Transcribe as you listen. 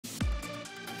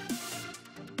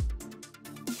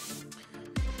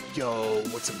Yo,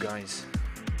 what's up guys?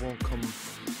 Welcome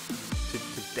to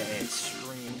today's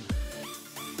stream.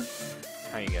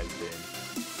 How you guys doing?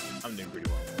 I'm doing pretty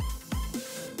well.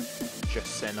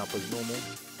 Just setting up as normal.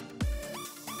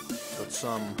 Got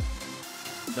some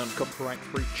non-copyright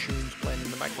free tunes playing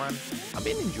in the background. I've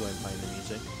been enjoying playing the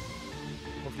music.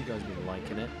 Hope you guys been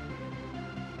liking it.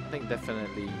 I think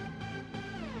definitely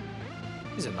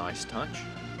is a nice touch.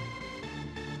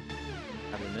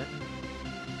 Having it.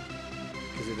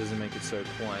 Because it doesn't make it so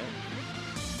quiet.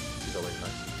 It's always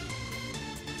nice.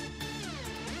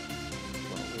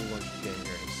 Well, we'll watch the game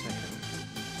here in a second.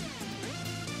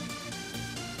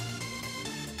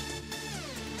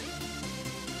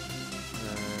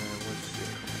 What's the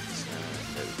comments?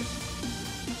 There we go.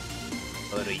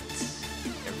 Alright.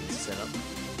 Everything's set up.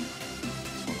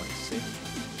 That's what I like to see.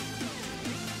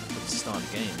 Let's start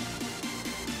the game.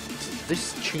 So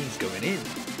this tune's going in.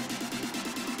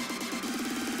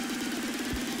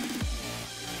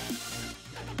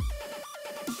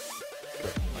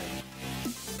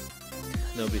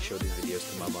 Nobody show these videos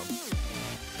to my mum.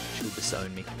 She'll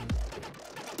disown me.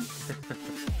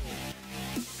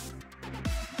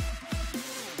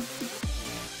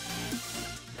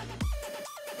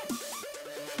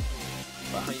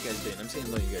 But how you guys doing? I'm seeing a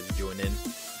lot of you guys join in.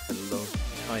 Hello.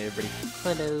 Hi everybody.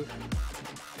 Hello.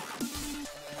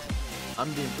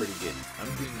 I'm doing pretty good.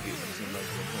 I'm doing good. I'm seeing a lot of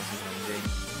you guys.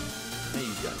 How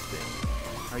you guys doing?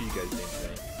 How you guys doing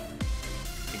today?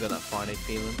 You got that Friday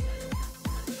feeling?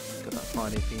 Got that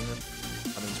Friday feeling?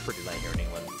 I mean, it's pretty late here in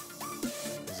England.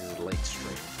 This is a late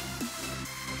stream.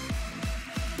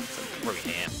 It's like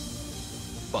 3 AM.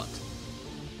 But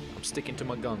I'm sticking to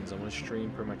my guns. I'm gonna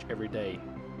stream pretty much every day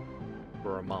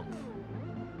for a month.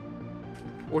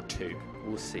 Or 2.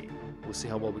 We'll see. We'll see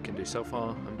how well we can do. So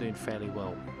far, I'm doing fairly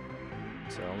well.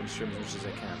 So I'm gonna stream as much as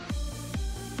I can.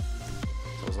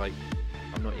 So I was like,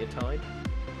 I'm not yet tired.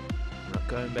 I'm not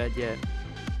going bad yet.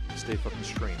 Let's do a fucking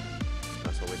stream.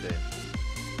 That's what we're doing.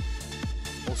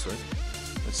 Also,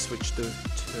 let's switch to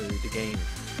the game.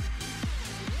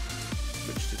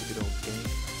 Switch to the good old game.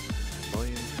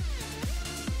 Volume.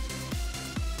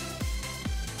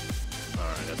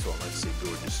 Alright, that's what I like to see.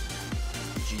 Gorgeous.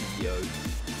 G-O.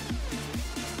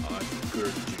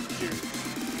 Gorgeous.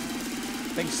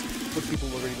 Thanks for people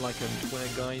already like on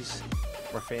Twitter, guys.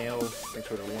 Raphael, thanks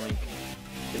for the like.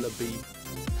 Killer B.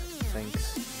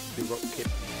 Thanks. The Rock Kid.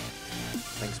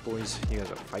 Thanks, boys. You guys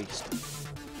are faced.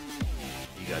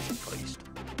 You guys are faced.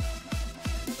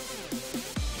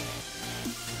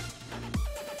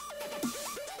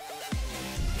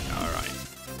 Alright.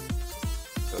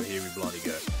 So here we bloody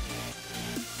go.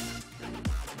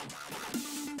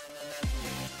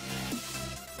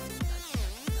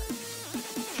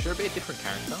 Should be a different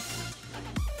character.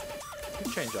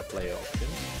 Could change our player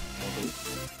options.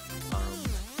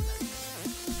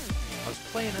 I was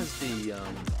playing as the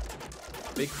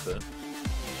Bigfoot.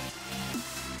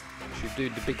 Should do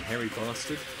the big hairy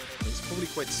bastard. It's probably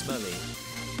quite smelly.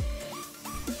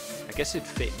 I guess it'd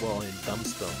fit well in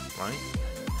dumpster, right?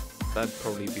 That'd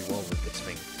probably be well with this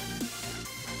thing.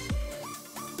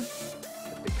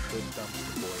 The Bigfoot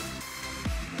dumpster boy.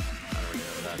 I don't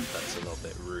really know, that's a little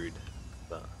bit rude,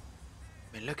 but I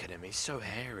mean, look at him, he's so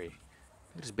hairy.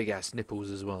 Look at his big ass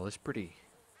nipples as well. It's pretty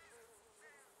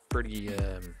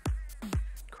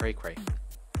cray cray.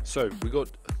 So we got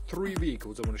 3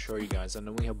 vehicles I want to show you guys, and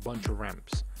then we have a bunch of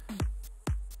ramps.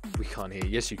 We can't hear.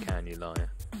 Yes, you can, you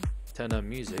liar. Turn on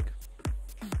music.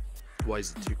 Why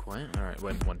is it too quiet? All right,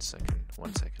 wait, 1 second.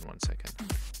 1 second. 1 second.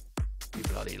 You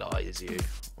bloody liars, you.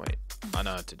 Wait, I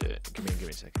know how to do it. Give me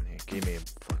a second here. Give me a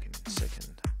fucking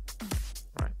second.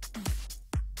 Right.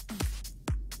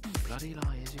 Bloody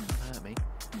liars, you can't hurt me.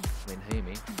 I mean, hear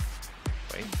me.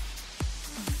 Wait.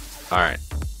 All right.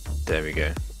 There we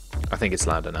go. I think it's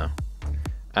louder now.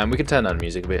 And we can turn down the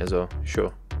music a bit as well,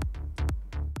 sure.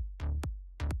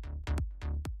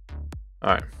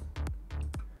 Alright.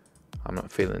 I'm not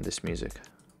feeling this music.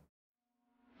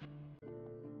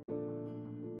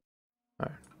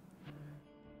 Alright.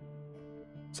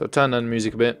 So turn down the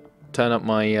music a bit. Turn up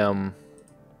my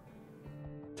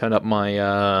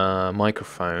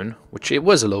microphone, which it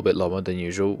was a little bit lower than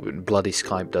usual. Bloody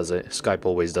Skype does it. Skype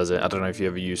always does it. I don't know if you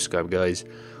ever use Skype, guys.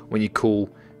 When you call,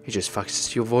 it just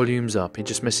fucks your volumes up. It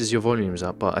just messes your volumes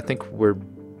up. But I think we're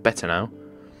better now.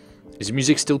 Is the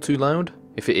music still too loud?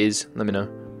 If it is, let me know.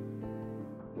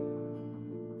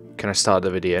 Can I start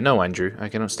the video? No, Andrew, I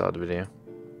cannot start the video.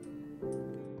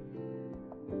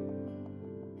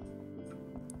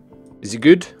 Is it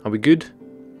good? Are we good?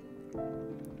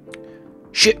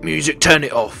 Shit music, turn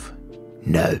it off.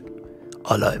 No,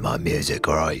 I like my music,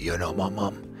 alright? You're not my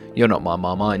mum. You're not my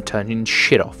mom. I ain't turning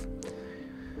shit off.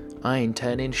 I ain't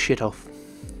turning shit off.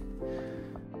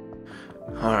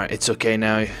 Alright, it's okay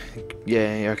now.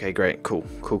 Yeah, okay, great. Cool.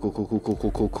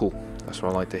 Cool. That's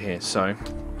what I like to hear. So,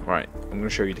 alright, I'm going to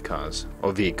show you the cars.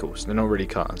 Or vehicles. They're not really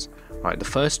cars. Alright, the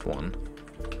first one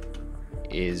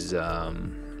is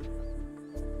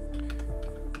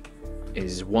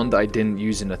one that I didn't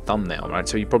use in the thumbnail, right?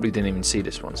 So you probably didn't even see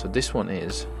this one. So this one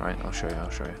is, right, I'll show you.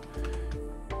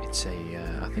 It's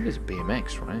a, I think it's a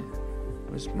BMX, right?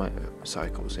 Where's my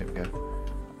cycles? Here we go.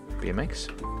 BMX?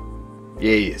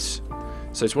 Yes.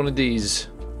 So it's one of these,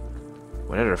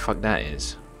 whatever the fuck that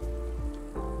is.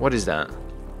 What is that?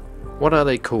 What are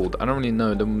they called? I don't really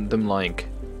know. Them like,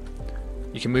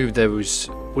 you can move those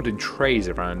wooden trays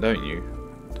around, don't you?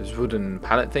 Those wooden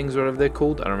pallet things, whatever they're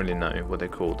called. I don't really know what they're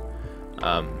called.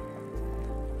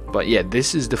 But yeah,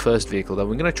 this is the first vehicle that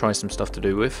we're going to try some stuff to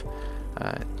do with.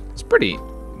 It's pretty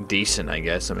decent, I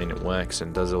guess. I mean, it works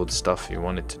and does all the stuff you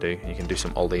want it to do. You can do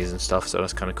some ollies and stuff, so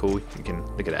that's kind of cool. You can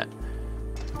look at that.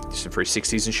 Some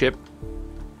 360s and shit.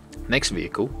 Next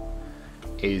vehicle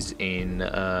is in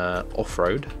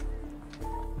off-road.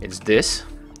 It's this.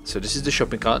 So this is the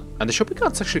shopping cart, and the shopping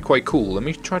cart's actually quite cool. Let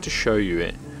me try to show you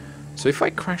it. So if I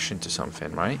crash into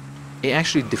something, right, it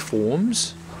actually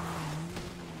deforms.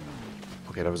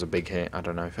 Okay, that was a big hit. I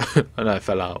don't know. I know I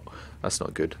fell out. That's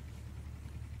not good.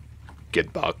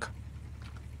 Get back.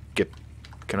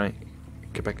 Can I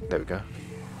get back? There we go.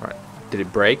 Right. Did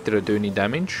it break? Did I do any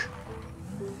damage?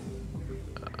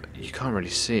 You can't really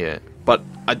see it, but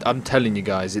I'm telling you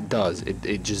guys, it does.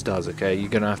 It just does. Okay, you're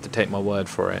gonna have to take my word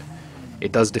for it.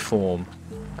 It does deform,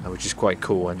 which is quite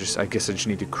cool. I guess I just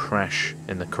need to crash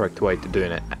in the correct way to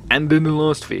doing it. And then the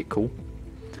last vehicle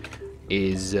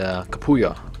is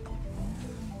Kapuya,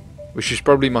 which is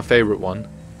probably my favorite one.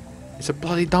 It's a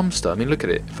bloody dumpster. I mean, look at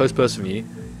it. First person view.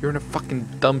 You're in a fucking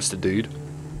dumpster, dude.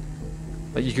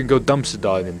 Like, you can go dumpster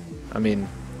diving. I mean,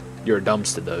 you're a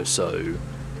dumpster though, so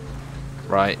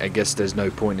right. I guess there's no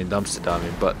point in dumpster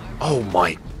diving. But oh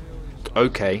my.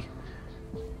 Okay.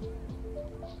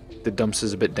 The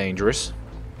dumpster's a bit dangerous,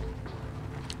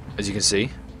 as you can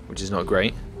see, which is not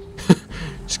great.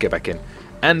 Just get back in.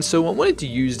 And so I wanted to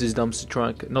use this dumpster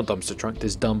truck, not dumpster truck,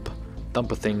 this dumper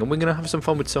thing, and we're gonna have some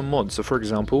fun with some mods. So for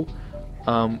example,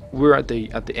 we're at the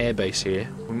airbase here.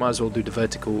 We might as well do the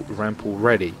vertical ramp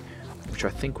already, which I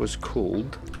think was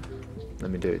called. Let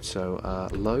me do it. So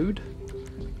load,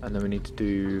 and then we need to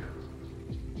do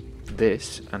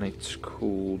this, and it's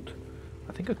called.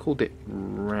 I think I called it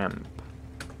ramp.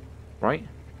 Right?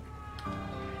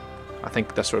 I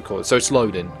think that's what I call it. So it's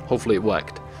loading. Hopefully it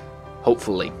worked.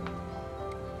 Hopefully.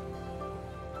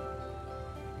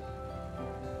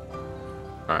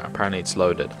 Alright, apparently it's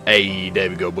loaded. Hey,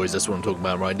 there we go, boys. That's what I'm talking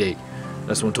about right there.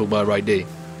 That's what I'm talking about right there.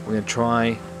 We're going to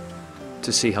try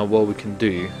to see how well we can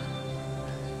do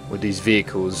with these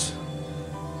vehicles.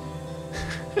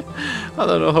 I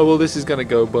don't know how well this is going to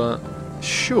go, but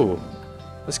sure.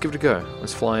 Let's give it a go.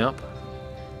 Let's fly up,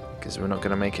 because we're not going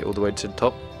to make it all the way to the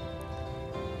top.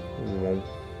 Whoa.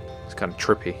 It's kind of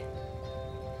trippy.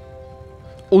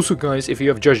 Also guys, if you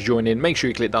have just joined in, make sure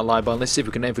you click that like button. Let's see if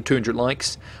we can aim for 200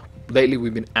 likes. Lately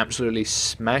we've been absolutely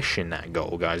smashing that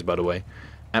goal, guys, by the way.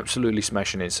 Absolutely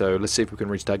smashing it. So let's see if we can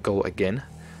reach that goal again.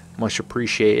 Much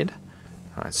appreciated.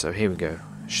 Alright, so here we go.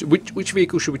 Which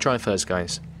vehicle should we try first,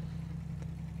 guys?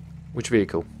 Which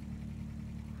vehicle?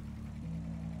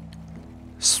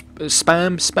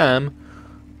 Spam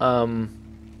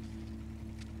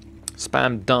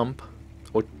dump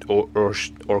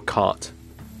or cart.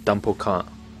 Dump or cart.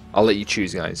 I'll let you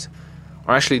choose, guys.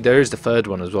 Or actually, there is the third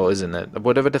one as well, isn't it?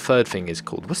 Whatever the third thing is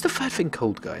called. What's the third thing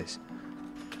called, guys?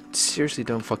 Seriously,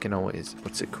 don't fucking know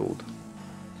what's it called.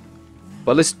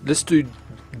 But let's do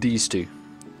these two.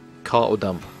 Cart or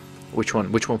dump. Which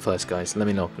one first, guys? Let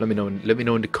me know. Let me know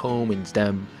in the comments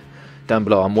down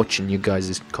below. I'm watching you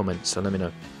guys' comments, so let me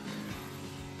know.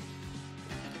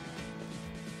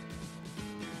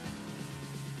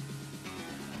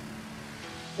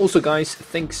 Also, guys,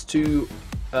 thanks to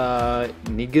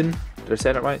Negan. Did I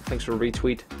say that right? Thanks for the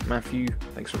retweet, Matthew.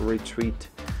 Thanks for the retweet.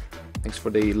 Thanks for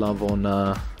the love on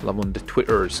the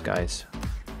Twitters, guys.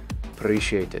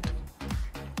 Appreciate it.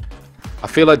 I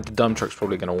feel like the dump truck's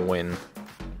probably gonna win,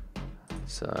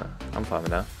 so I'm fine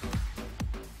with that.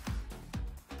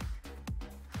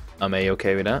 Am I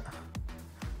okay with that?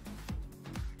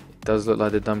 It does look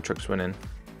like the dump truck's winning.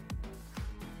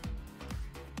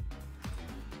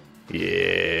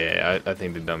 Yeah, I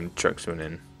think the dump truck's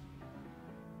winning.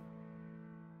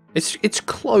 It's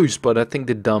close, but I think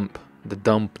the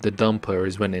dumper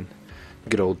is winning.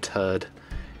 Good old turd.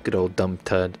 Good old dumb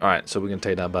turd. Alright, so we're going to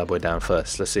take that bad boy down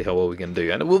first. Let's see how well we can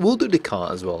do. And we'll do the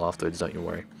cart as well afterwards, don't you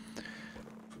worry.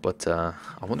 But I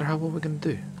wonder how well we're going to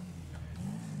do.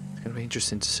 It's going to be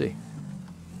interesting to see.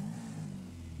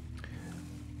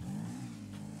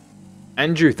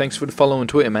 Andrew, thanks for the follow on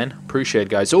Twitter, man. Appreciate it,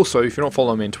 guys. Also, if you're not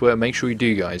following me on Twitter, make sure you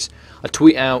do, guys. I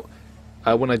tweet out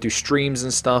when I do streams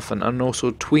and stuff, and also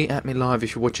tweet at me live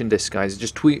if you're watching this, guys.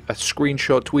 Just tweet a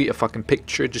screenshot, tweet a fucking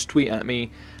picture, just tweet at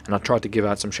me, and I'll try to give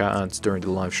out some shout-outs during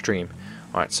the live stream.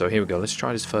 Alright, so here we go. Let's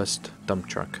try this first dump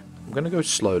truck. I'm going to go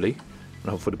slowly, and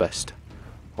hope for the best.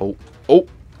 Oh,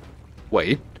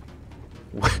 wait.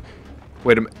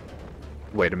 Wait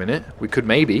a minute. We could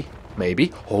maybe.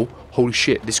 Oh, holy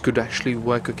shit, this could actually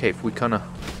work okay if we kind of...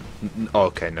 Oh,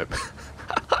 okay, no.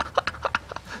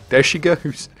 There she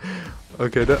goes.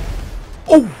 Okay, that...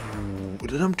 Oh!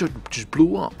 The dump truck just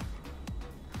blew up.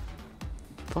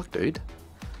 Fuck, dude.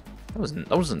 That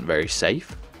wasn't very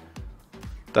safe.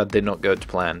 That did not go to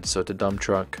plan, so the dump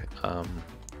truck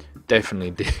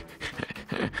definitely did.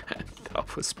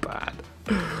 That was bad.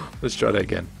 Let's try that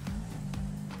again.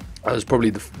 That was probably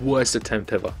the worst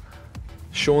attempt ever.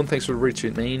 Sean, thanks for the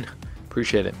retweet, man.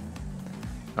 Appreciate it.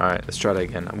 Alright, let's try that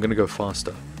again. I'm gonna go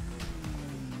faster.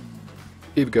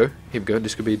 Here we go.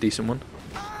 This could be a decent one.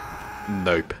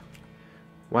 Nope.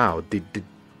 Wow, the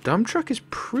dump truck is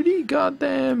pretty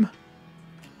goddamn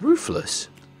ruthless.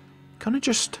 Kinda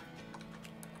just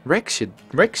wrecks you,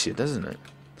 doesn't it?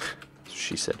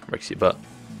 She said, wrecks your butt.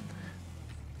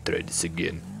 Try this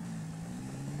again.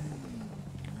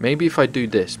 Maybe if I do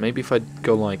this, maybe if I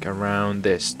go like around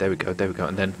this, there we go,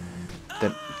 and then,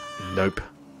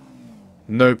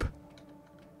 nope.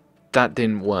 That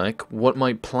didn't work. What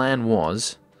my plan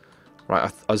was,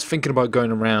 right, I was thinking about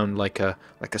going around like a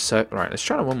circle. Right, let's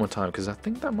try it one more time, because I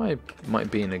think that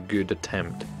might be in a good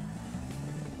attempt.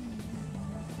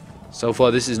 So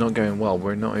far, this is not going well.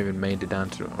 We're not even made it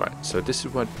down to, right, so this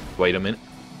is what, wait a minute.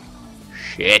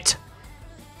 Shit.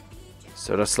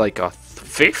 So that's like a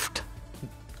fifth?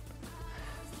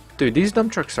 Dude, these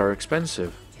dump trucks are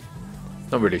expensive.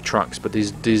 Not really trucks, but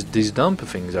these dumper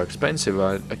things are expensive.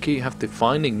 I keep have to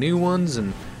finding new ones,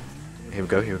 and here we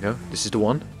go. This is the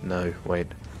one. No, wait.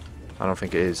 I don't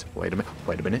think it is. Wait a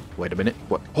minute.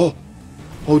 What? Oh,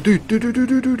 dude.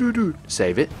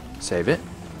 Save it.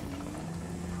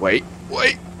 Wait.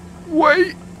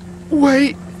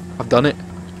 I've done it.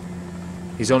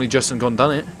 He's only just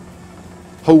done it.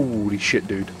 Holy shit,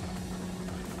 dude.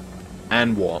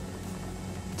 And what?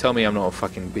 Tell me I'm not a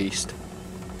fucking beast.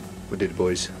 We did it,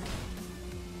 boys.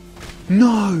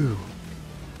 No!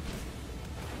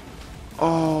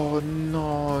 Oh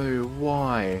no,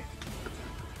 why?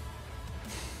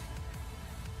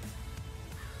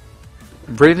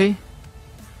 Really?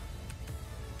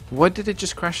 Why did it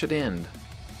just crash at the end?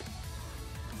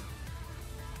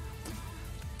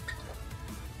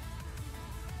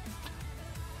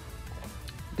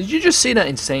 Did you just see that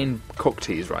insane cock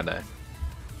tease right there?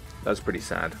 That's pretty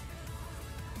sad.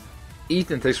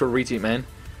 Ethan, thanks for a retweet, man.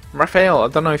 Raphael, I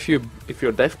don't know if you're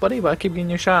deaf, buddy, but I keep getting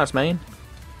your shots, man.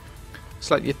 It's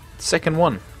like your second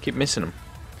one. Keep missing them.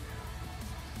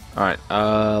 Alright,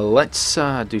 let's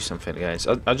do something, guys.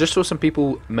 I just saw some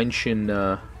people mention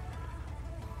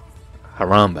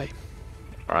Harambe.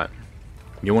 Alright.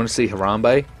 You want to see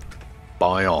Harambe?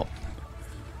 Buy on.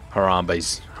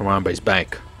 Harambe's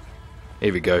back.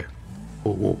 Here we go.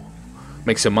 Ooh.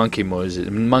 Make some monkey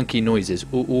noises.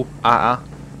 Ooh, ah.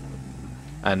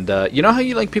 And you know how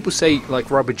you like people say like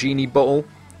rubber genie bottle,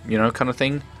 you know, kind of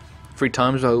thing, 3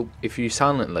 times. Well, if you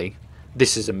silently,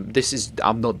 this is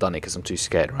I've not done it because I'm too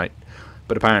scared, right?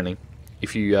 But apparently,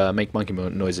 if you make monkey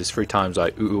noises 3 times,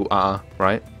 like ooh, ah,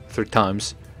 right, 3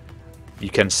 times, you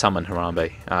can summon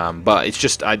Harambe. But it's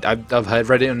just I've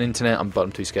read it on the internet, but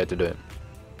I'm too scared to do it.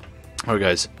 Alright,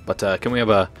 guys. But can we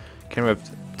have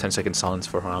 10-second silence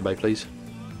for Harambe, please?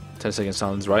 10-second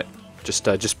silence, right? Just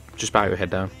bow your head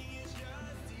down.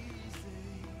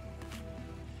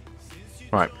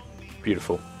 Right,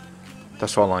 beautiful.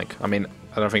 That's what I like. I mean,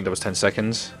 I don't think that was 10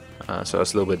 seconds, so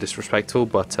that's a little bit disrespectful,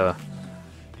 but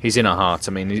he's in our hearts.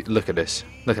 I mean, look at this.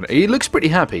 Look at it. He looks pretty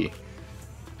happy.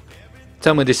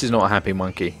 Tell me this is not a happy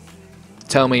monkey.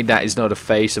 Tell me that is not a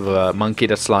face of a monkey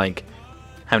that's like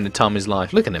having the time of his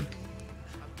life. Look at him.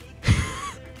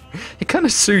 He kind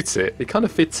of suits it. He kind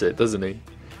of fits it, doesn't he?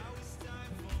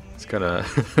 It's kind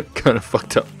of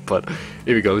fucked up, but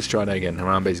here we go. Let's try that again.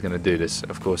 Harambe's gonna do this,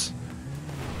 of course.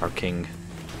 Our king.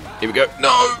 Here we go.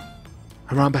 No!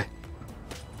 Harambe.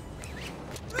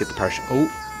 Let's get the parachute. Oh.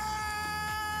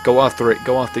 Go after it.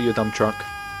 Go after your dump truck.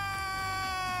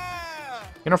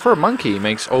 You know, for a monkey, he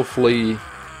makes awfully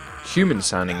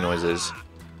human-sounding noises.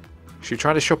 Should we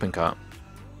try the shopping cart?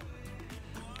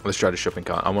 Let's try the shopping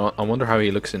cart. I wonder how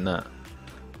he looks in that.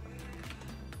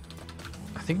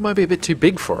 I think it might be a bit too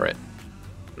big for it.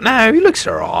 No, he looks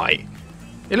alright.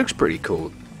 He looks pretty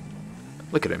cool.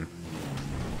 Look at him.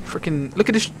 Freaking look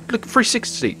at this. Look,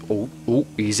 360. Oh,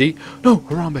 easy. No,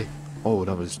 Harambe. Oh,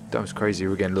 that was crazy.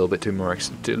 We're getting a little bit a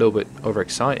little bit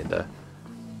overexcited there.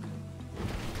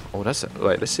 Oh, that's it.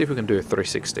 Wait, let's see if we can do a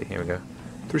 360. Here we go.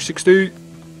 360.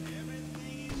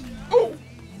 Oh,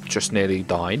 just nearly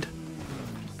died.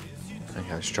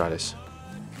 Okay, let's try this.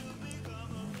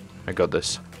 I got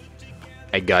this.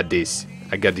 I got this.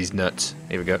 I got these nuts.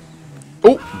 Here we go.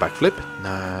 Oh, backflip.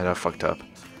 Nah, that fucked up.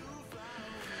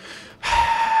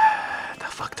 That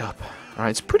fucked up.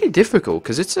 Alright, it's pretty difficult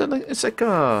because it's like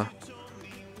a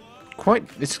quite.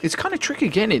 It's kind of tricky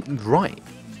getting it right.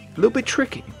 A little bit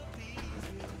tricky.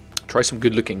 Try some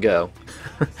good-looking girl.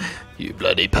 You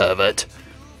bloody pervert.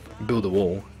 Build a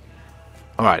wall.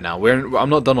 Alright, now I'm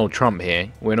not Donald Trump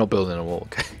here. We're not building a wall.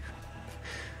 Okay.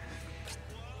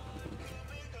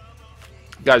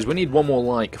 Guys, we need one more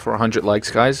like for 100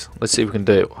 likes, guys. Let's see if we can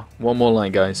do it. One more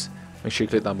like, guys. Make sure you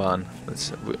click that button.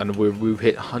 And we've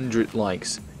hit 100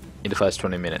 likes in the first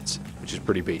 20 minutes, which is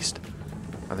pretty beast.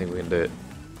 I think we can do it.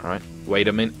 Alright. Wait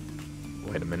a minute.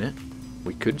 Wait a minute.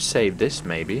 We could save this,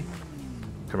 maybe.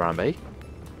 Harambe.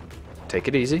 Take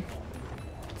it easy.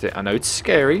 I know it's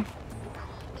scary.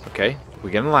 Okay. We're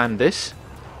going to land this.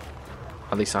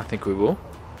 At least I think we will.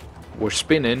 We're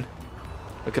spinning.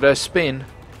 Look at her spin.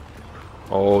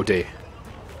 Oh dear.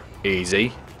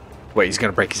 Easy. Wait, he's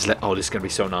going to break his leg. Oh, this is going to be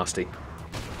so nasty.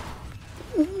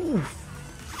 Ooh.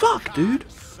 Fuck, dude.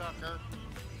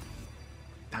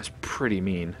 That's pretty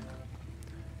mean.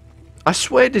 I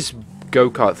swear this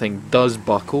go-kart thing does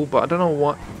buckle, but I don't know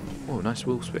what... Oh, nice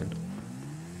wheel spin.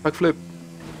 Backflip.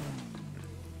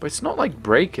 But it's not like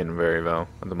breaking very well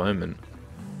at the moment.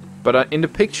 But in the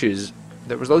pictures,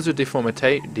 there was loads of am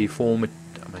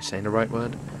I saying the right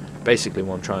word? Basically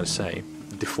what I'm trying to say,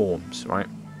 deforms, right?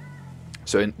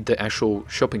 So the actual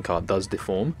shopping cart does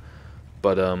deform,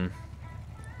 but for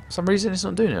some reason it's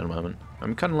not doing it at the moment.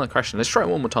 I'm kind of like crashing. Let's try it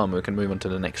one more time and we can move on to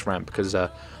the next ramp, because I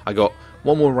got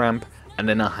one more ramp and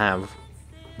then I have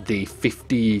the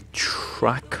 50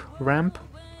 track ramp,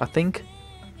 I think.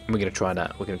 And we're going to try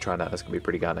that. We're going to try that. That's going to be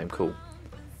pretty goddamn cool.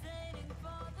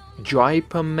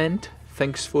 Jyperment,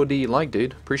 thanks for the like,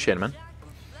 dude. Appreciate it, man.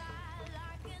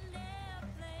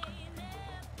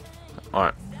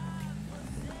 Alright.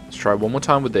 Let's try one more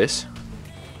time with this.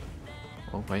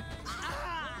 Oh, wait.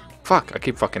 Fuck, I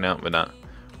keep fucking out with that.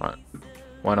 Alright.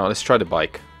 Why not? Let's try the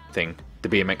bike thing. The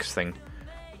BMX thing.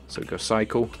 So we go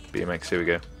cycle, BMX, here we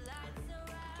go.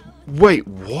 Wait,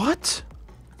 what?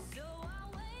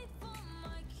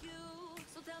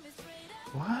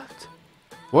 What?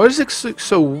 Why does it look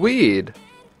so weird?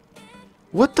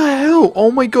 What the hell? Oh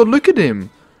my god, look at him!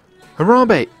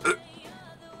 Harambe!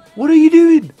 What are you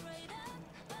doing?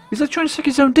 He's like trying to suck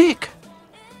his own dick.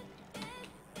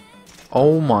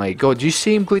 Oh my god, do you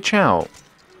see him glitch out?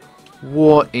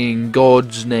 What in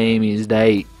God's name is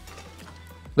that?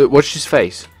 Look, watch his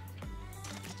face.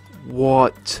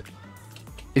 What?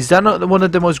 Is that not one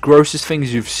of the most grossest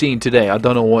things you've seen today? I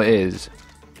don't know what it is.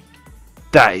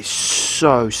 That is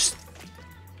so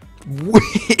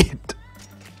weird.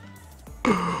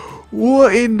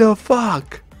 What in the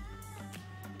fuck?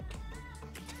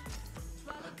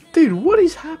 Dude, what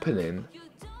is happening?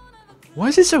 Why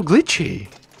is it so glitchy?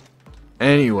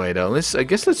 Anyway, though, I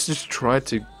guess let's just try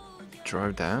to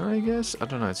drive down, I guess? I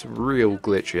don't know, it's real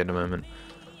glitchy at the moment.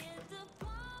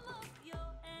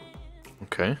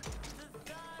 Okay.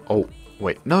 Oh,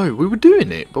 wait, no, we were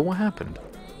doing it, but what happened?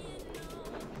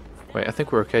 Wait, I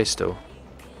think we're okay still.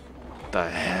 The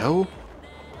hell?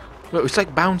 Look, it's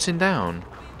like bouncing down.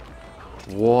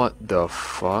 What the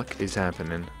fuck is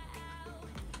happening?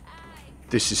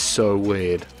 This is so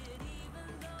weird.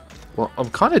 Well, I'm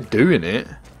kind of doing it.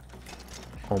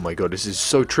 Oh my god, this is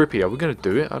so trippy. Are we going to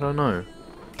do it? I don't know.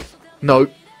 No.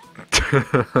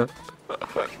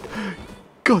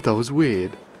 God, that was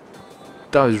weird.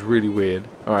 That was really weird.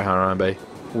 Alright, Harambe.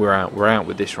 We're out. We're out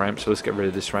with this ramp, so let's get rid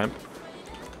of this ramp.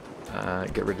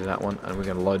 Get rid of that one, and we're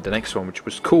going to load the next one, which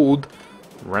was called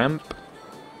Ramp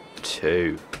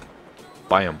 2.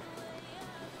 Bam.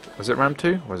 Was it Ramp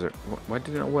 2? Was it? Why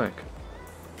did it not work?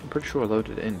 I'm pretty sure I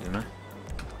loaded it in, didn't I?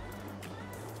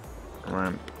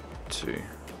 Ramp 2.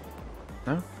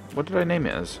 No? What did I name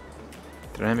it as?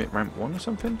 Did I name it Ramp 1 or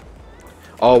something?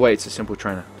 Oh wait, it's a simple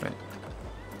trainer. Wait.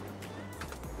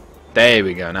 There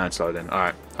we go, now it's loading.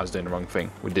 Alright, I was doing the wrong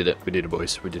thing. We did it. We did it,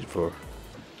 boys. We did it for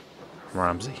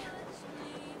Ramsey.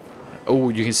 Oh,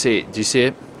 you can see it. Do you see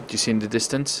it? Do you see in the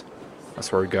distance?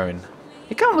 That's where we're going.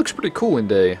 It kind of looks pretty cool in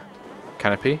the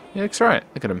canopy. Yeah, it's alright.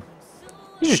 Look at him.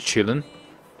 He's just chilling.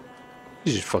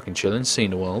 He's just fucking chilling,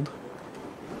 seeing the world.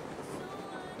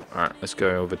 Alright, let's go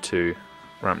over to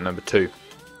ramp number 2.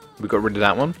 We got rid of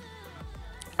that one.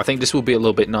 I think this will be a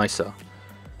little bit nicer.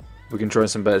 We can try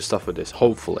some better stuff with this.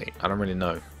 Hopefully. I don't really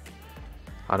know.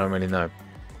 I don't really know.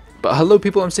 But hello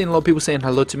people, I'm seeing a lot of people saying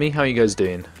hello to me. How are you guys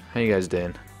doing? How you guys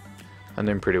doing? I'm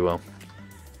doing pretty well.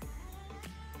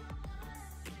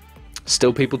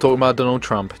 Still people talking about Donald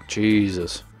Trump.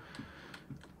 Jesus.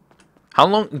 How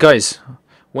long, guys?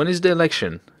 When is the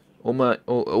election? All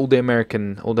the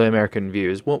American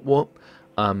viewers. What?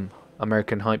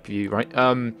 American hype view, right?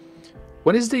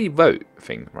 When is the vote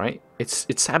thing, right?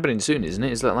 It's happening soon, isn't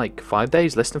it? Is that like 5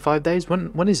 days? Less than 5 days?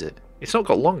 When is it? It's not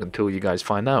got long until you guys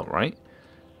find out, right?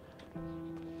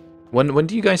 When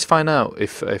do you guys find out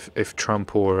if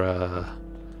Trump or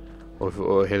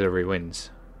Hillary wins?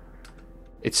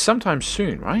 It's sometime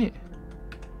soon, right?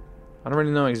 I don't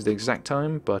really know the exact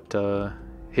time, but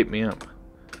hit me up.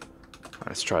 Alright,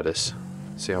 let's try this.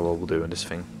 See how well we'll do in this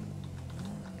thing.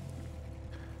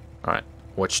 Alright,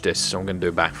 watch this. So I'm gonna do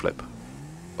a backflip.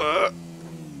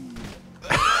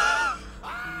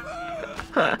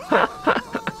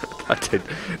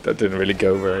 that didn't really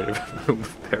go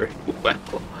very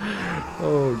well.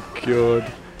 Oh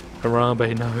god.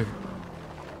 Harambe, no.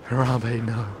 Harambe,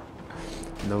 no.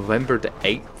 November the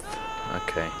 8th.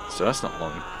 Okay, so that's not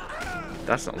long.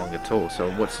 That's not long at all. So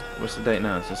what's the date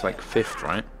now? So it's like 5th,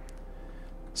 right?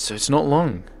 So it's not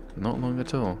long. Not long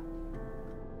at all.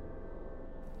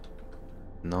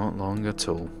 Not long at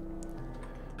all.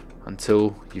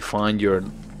 Until you find your...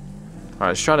 Alright,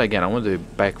 let's try that again. I want to do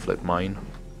backflip mine.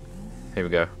 Here we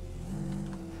go.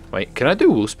 Wait, can I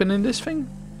do wheel spin in this thing?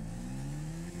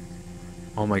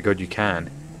 Oh my god, you can.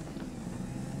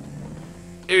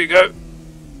 Here we go.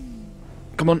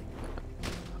 Come on.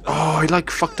 Oh, he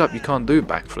like fucked up. You can't do a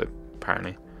backflip,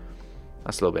 apparently.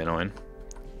 That's a little bit annoying.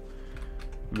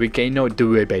 We cannot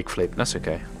do a backflip. That's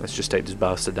okay. Let's just take this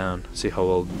bastard down. See how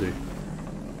well we'll do.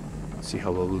 See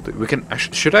how well we'll do. We can.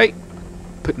 Should I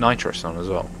put nitrous on as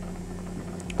well?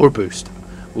 Or boost?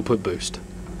 We'll put boost.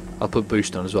 I'll put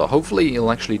boost on as well. Hopefully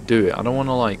he'll actually do it. I don't want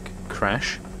to like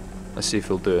crash. Let's see if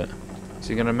he'll do it. Is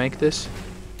he gonna make this?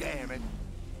 Damn it.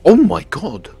 Oh my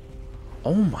god.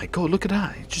 Oh my god, look at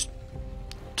that. He just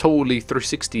totally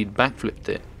 360 backflipped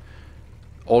it.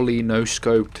 Ollie, no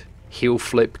scoped, heel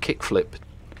flip, kick flip.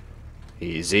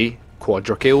 Easy.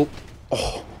 Quadra kill.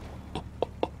 Oh.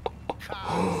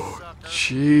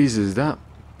 Jesus, that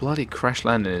bloody crash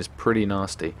landing is pretty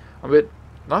nasty. I mean,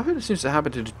 I heard it seems to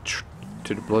happen to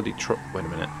the bloody truck. Wait a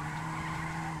minute.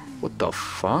 What the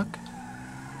fuck?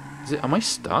 Is it? Am I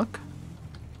stuck?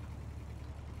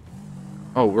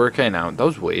 Oh, we're okay now. That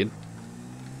was weird.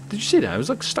 Did you see that? I was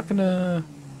like stuck in a...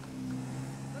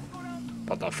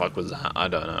 What the fuck was that? I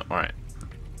don't know. Alright.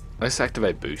 Let's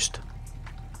activate boost.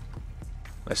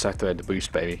 Let's activate the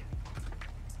boost, baby.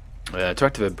 To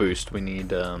activate boost, we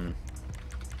need... where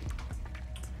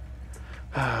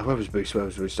was boost? Where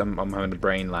was boost? I'm having a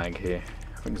brain lag here.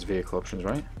 I think it's vehicle options,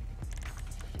 right?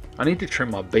 I need to trim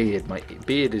my beard. My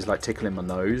beard is like tickling my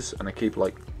nose, and I keep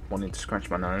like wanting to scratch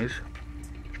my nose.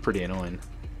 It's pretty annoying.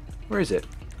 Where is it?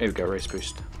 Here we go, race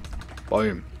boost.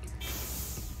 Boom.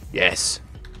 Yes.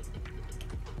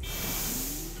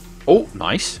 Oh,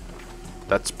 nice.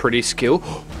 That's pretty skill.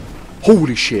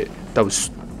 Holy shit. That was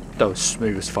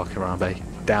smooth as fuck, Harambe.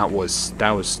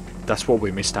 That's what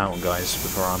we missed out on, guys,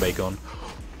 with Harambe gone.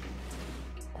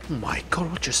 Oh my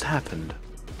god, what just happened?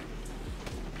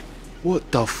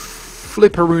 What the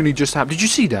flipperoonie just happened? Did you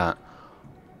see that?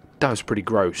 That was pretty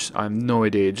gross. I have no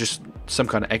idea. Just some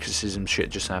kind of exorcism shit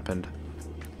just happened.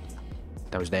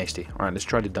 That was nasty. Alright, let's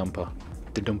try the dumper.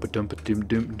 The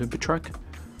dumper truck.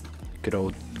 Good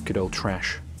old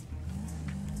trash.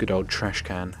 Good old trash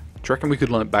can. Do you reckon we could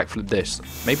like backflip this?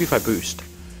 Maybe if I boost.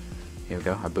 Here we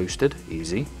go. I boosted.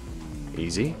 Easy.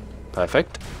 Easy.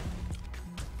 Perfect.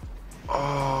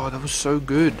 Oh, that was so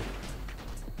good.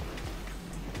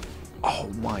 Oh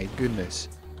my goodness.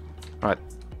 Alright,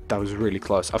 that was really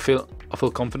close. I feel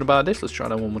confident about this. Let's try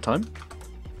that one more time.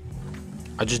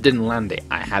 I just didn't land it.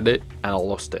 I had it and I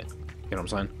lost it. You know what I'm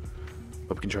saying?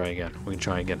 But we can try again. We can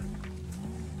try again.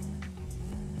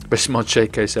 Best mod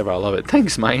showcase ever. I love it.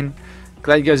 Thanks, man.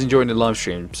 Glad you guys enjoying the live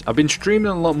streams. I've been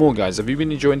streaming a lot more, guys. Have you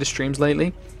been enjoying the streams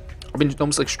lately? I've been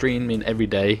almost like streaming every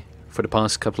day for the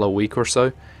past couple of weeks or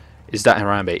so. Is that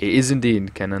Harambe? It is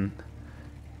indeed, Kenan.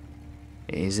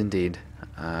 It is indeed.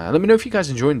 Let me know if you guys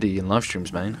enjoying the live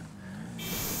streams, man.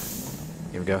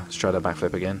 Here we go. Let's try that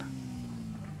backflip again.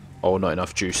 Oh, not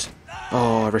enough juice.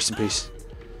 Oh, rest in peace.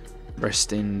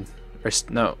 Rest in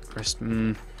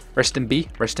B.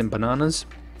 Rest in bananas.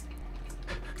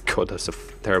 God, that's a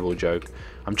terrible joke.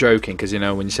 I'm joking because, you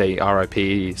know, when you say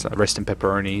R.I.P., it's like rest in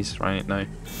pepperonis, right? No.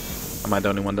 Am I the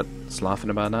only one that's laughing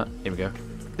about that? Here we go.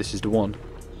 This is the one.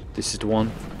 This is the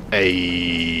one.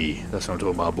 Hey, that's what I'm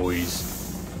talking about,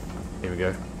 boys. Here we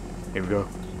go. Here we go.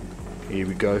 Here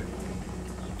we go.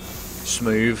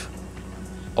 Smooth.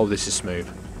 Oh, this is smooth.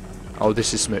 Oh,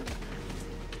 this is smooth.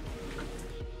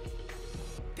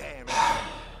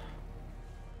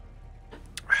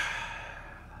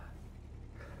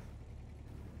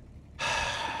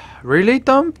 Really,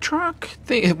 dump truck?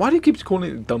 Why do you keep calling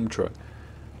it dump truck?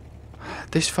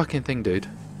 This fucking thing, dude.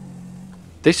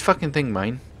 This fucking thing,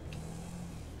 man.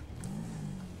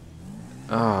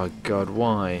 Oh god,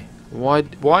 why? Why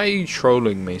are you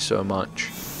trolling me so much?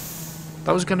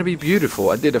 That was gonna be beautiful.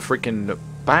 I did a freaking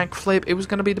backflip. It was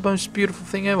gonna be the most beautiful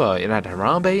thing ever. It had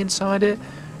Harambe inside it.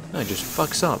 No, it just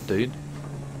fucks up, dude.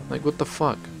 Like, what the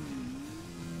fuck?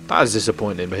 That is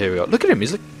disappointing, but here we go. Look at him,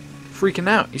 he's like freaking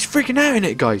out. He's freaking out in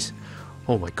it, guys.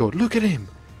 Oh my god, look at him.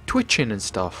 Twitching and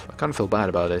stuff. I kind of feel bad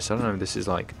about this. I don't know if this is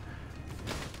like...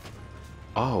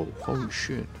 Oh, holy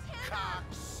shit.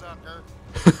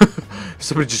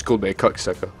 Somebody just called me a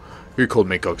cocksucker. Who called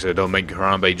me a cocksucker? Don't make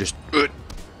Harambe just...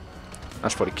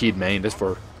 That's for the kid, man. That's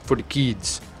for the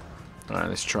kids. Alright,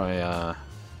 let's try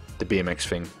the BMX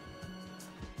thing.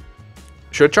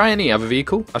 Should I try any other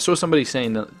vehicle? I saw somebody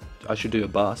saying that I should do a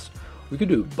bus. We could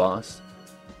do a bus.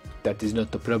 That is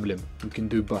not the problem. We can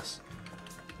do bus.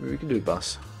 We can do a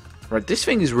bus. Right, this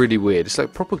thing is really weird. It's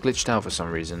like proper glitched out for some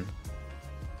reason.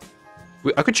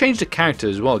 I could change the character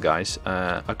as well, guys.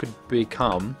 I could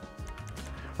become...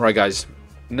 Right, guys.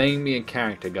 Name me a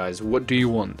character, guys. What do you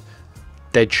want?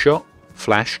 Deadshot,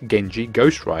 Flash, Genji,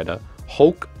 Ghost Rider,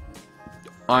 Hulk,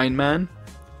 Iron Man.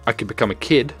 I could become a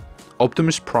kid.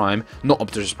 Optimus Prime. Not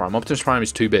Optimus Prime. Optimus Prime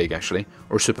is too big, actually.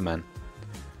 Or Superman.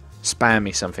 Spam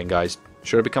me something, guys.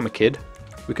 Should I become a kid?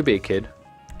 We could be a kid.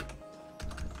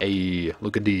 Hey,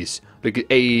 look at this. Look at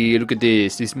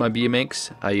this. This is my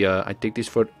BMX. I take this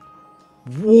for...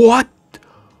 What?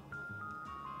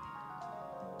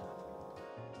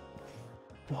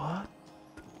 What?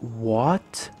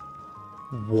 What?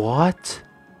 What?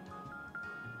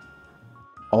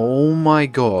 Oh my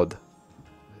god.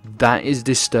 That is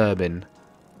disturbing.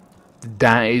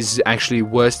 That is actually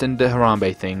worse than the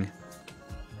Harambe thing.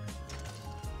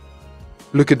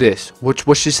 Look at this.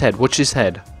 Watch his head. Watch his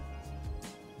head.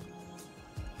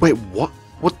 Wait, what?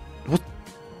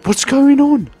 What's going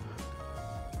on?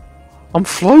 I'm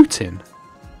floating.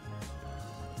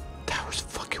 That was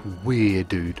fucking weird,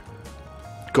 dude.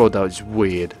 God, that was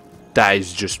weird. That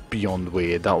is just beyond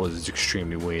weird. That was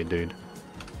extremely weird, dude.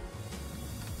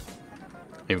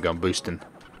 Here we go, I'm boosting.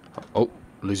 Oh,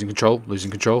 losing control,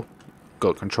 losing control.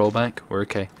 Got control back, we're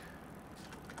okay.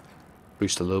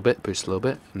 Boost a little bit, boost a little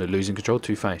bit. No, losing control,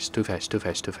 too fast, too fast, too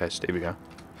fast, too fast. Here we go.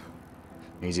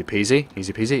 Easy peasy,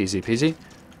 easy peasy, easy peasy.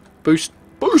 Boost,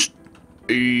 boost!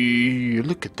 Eee,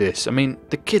 look at this. I mean,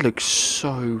 the kid looks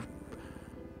so...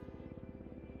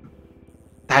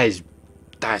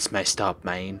 That's messed up,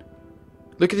 man.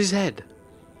 Look at his head.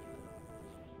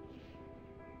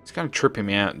 It's kind of tripping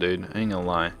me out, dude. I ain't gonna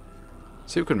lie.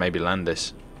 See if we could maybe land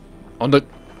this. On the...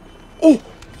 Oh!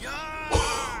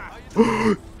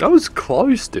 That was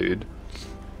close, dude.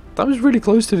 That was really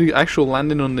close to the actual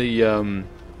landing on the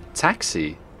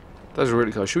taxi. That was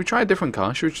really close. Should we try a different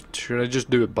car? Should I just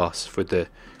do a bus for the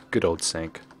good old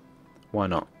sake? Why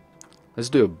not? Let's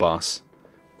do a bus.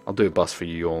 I'll do a bus for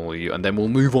you all, and then we'll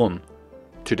move on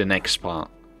to the next part.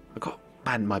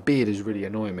 Man, my beard is really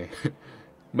annoying me.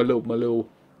 my little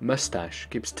mustache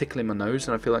keeps tickling my nose,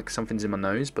 and I feel like something's in my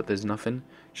nose, but there's nothing.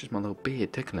 It's just my little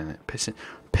beard tickling it,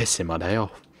 pissing my day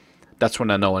off. That's when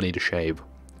I know I need a shave.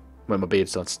 When my beard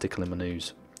starts tickling my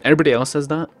nose. Anybody else has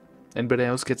that? Anybody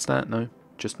else gets that? No,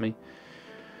 just me.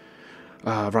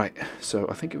 Right. So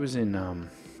I think it was in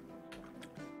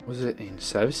was it in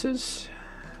services?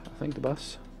 I think the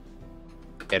bus.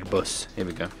 Airbus. Here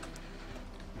we go.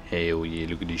 Hell yeah!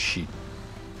 Look at this shit.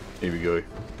 Here we go.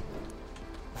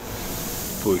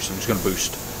 Boost. I'm just gonna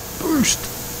boost. Boost!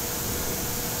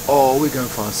 Oh, we're going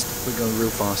fast. We're going real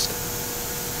fast.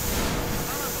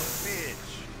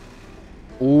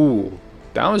 Ooh,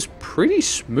 that was pretty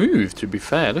smooth, to be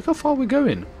fair. Look how far we're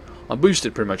going. I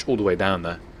boosted pretty much all the way down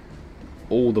there.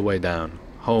 All the way down.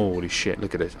 Holy shit,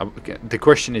 look at this. The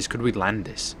question is, could we land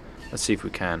this? Let's see if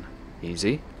we can.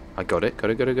 Easy. I got it.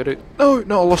 Got it. No,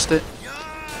 I lost it.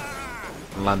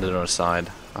 Landed on the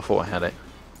side. I thought I had it.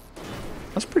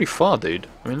 That's pretty far, dude.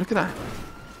 I mean, look at that.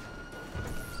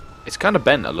 It's kind of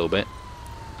bent a little bit.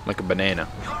 Like a banana.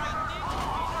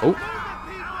 Oh.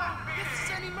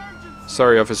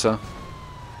 Sorry, officer.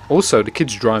 Also, the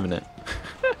kid's driving it.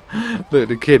 Look,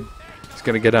 the kid is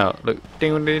gonna get out. Look.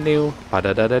 Ding ding ding. Ba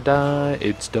da da da da.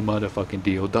 It's the motherfucking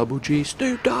deal. Double G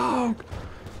Snoop Dogg.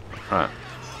 Alright.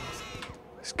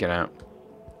 Let's get out.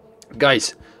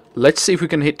 Guys, let's see if we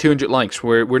can hit 200 likes.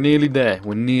 We're nearly there.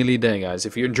 We're nearly there, guys.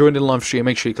 If you're enjoying the live stream,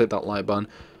 make sure you click that like button.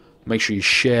 Make sure you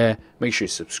share. Make sure you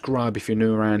subscribe if you're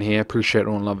new around here. Appreciate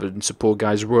all the love and support,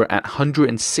 guys. We're at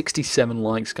 167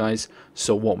 likes, guys.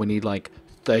 So what, we need like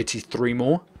 33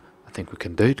 more? I think we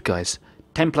can do it, guys.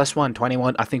 10 plus 1,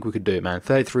 21. I think we could do it, man.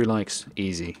 33 likes.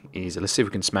 Easy, easy. Let's see if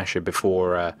we can smash it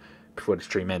before the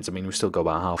stream ends. I mean, we still got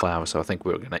about half an hour, so I think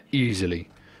we're going to easily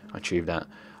achieve that.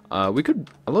 We could.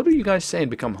 A lot of you guys saying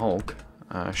become Hulk.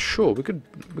 Sure, we could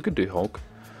do Hulk.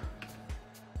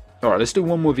 All right, let's do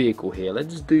one more vehicle here.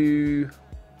 Let's do.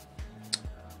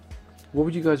 What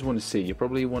would you guys want to see? You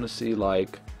probably want to see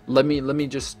like. Let me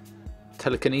just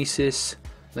telekinesis.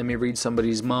 Let me read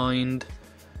somebody's mind.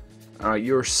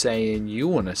 You're saying you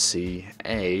want to see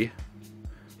a.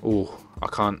 Oh, I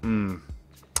can't.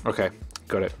 Okay,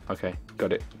 got it. Okay,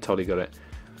 got it. Totally got it.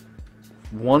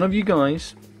 One of you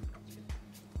guys.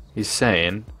 He's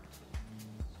saying,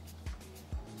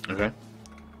 okay,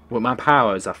 with my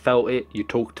powers, I felt it, you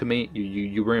talked to me,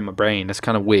 you were in my brain, that's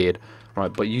kind of weird,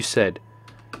 right, but you said,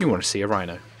 you want to see a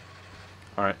rhino,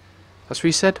 alright, that's what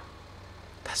you said,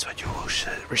 that's what you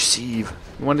should receive,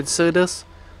 you wanted to see this,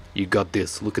 you got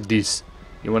this, look at this,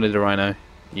 you wanted a rhino,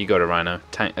 you got a rhino,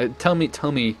 tell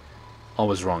me I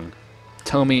was wrong,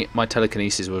 tell me my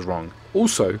telekinesis was wrong,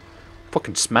 also,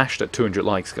 fucking smashed at 200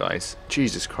 likes, guys,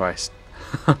 Jesus Christ.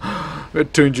 We're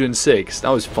at 206. That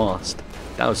was fast.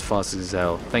 That was fast as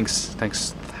hell. Thanks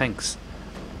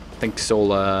all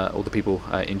the people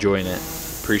enjoying it.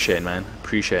 Appreciate it, man.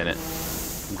 Appreciate it.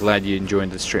 I'm glad you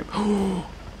enjoyed the stream.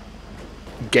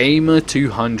 Gamer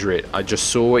 200. I just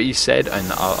saw what you said, and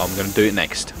I'm gonna do it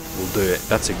next. We'll do it.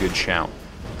 That's a good shout.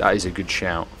 That is a good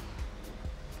shout.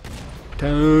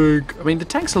 Tank. I mean, the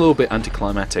tank's a little bit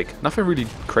anticlimactic. Nothing really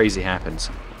crazy happens,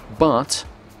 but.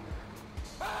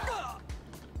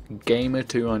 Gamer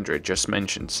 200 just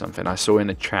mentioned something. I saw in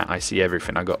the chat. I see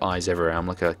everything. I got eyes everywhere. I'm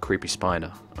like a creepy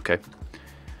spider. Okay.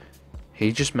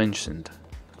 He just mentioned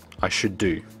I should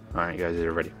do. Alright, guys, are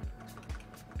you ready?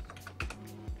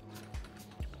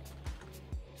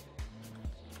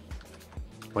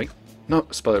 Wait. No,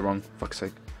 spell it wrong. Fuck's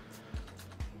sake.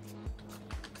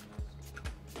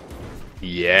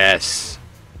 Yes.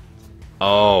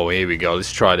 Oh, here we go.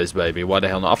 Let's try this, baby. Why the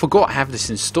hell not? I forgot I have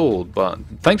this installed, but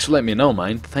thanks for letting me know,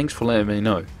 man. Thanks for letting me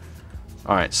know.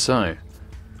 Alright, so.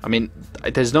 I mean,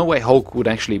 there's no way Hulk would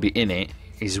actually be in it.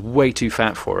 He's way too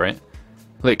fat for it.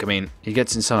 Look, I mean, he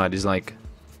gets inside. He's like...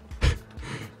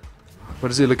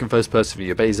 What is he looking first person view?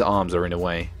 I bet his arms are in a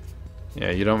way. Yeah,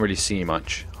 you don't really see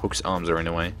much. Hulk's arms are in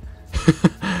a way.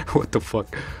 What the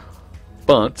fuck?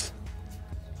 But...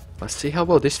 Let's see how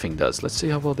well this thing does. Let's see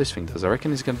how well this thing does. I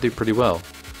reckon it's going to do pretty well.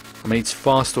 I mean, it's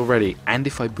fast already, and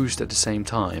if I boost at the same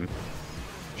time,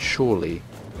 surely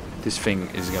this thing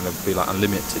is going to be like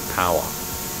unlimited power.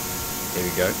 Here we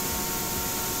go.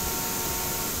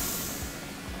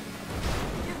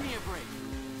 Give me a break.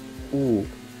 Ooh.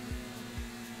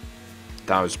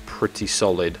 That was pretty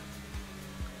solid.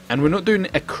 And we're not doing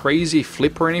a crazy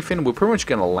flip or anything. We're pretty much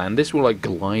going to land this. We're like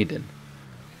gliding.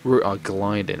 We're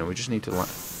gliding, and we just need to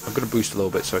land. I'm going to boost a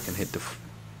little bit so I can hit the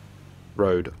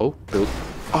road. Oh, build.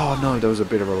 Oh no, that was a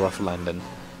bit of a rough landing.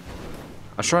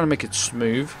 I was trying to make it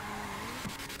smooth,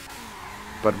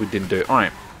 but we didn't do it.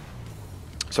 Alright,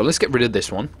 so let's get rid of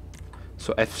this one.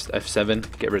 So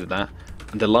F7, get rid of that.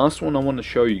 And the last one I want to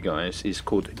show you guys is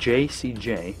called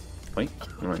JCJ. Wait,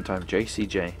 right in time.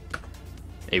 JCJ.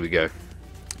 Here we go.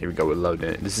 Here we go. We're loading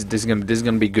it. This is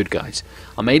gonna be good, guys.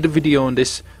 I made a video on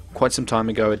this quite some time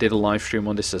ago. I did a live stream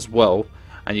on this as well,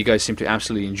 and you guys seem to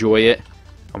absolutely enjoy it.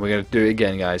 And we're gonna do it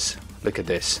again, guys. Look at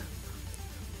this.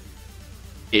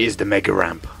 It is the mega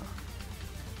ramp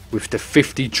with the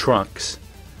 50 trucks.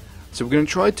 So we're gonna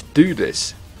try to do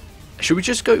this. Should we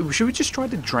just go? Should we just try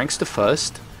the dragster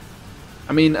first?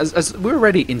 I mean, as we're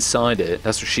already inside it.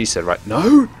 That's what she said, right?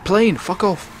 No, plane, fuck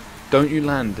off! Don't you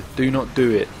land? Do not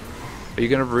do it. Are you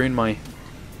gonna ruin my?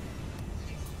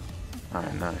 I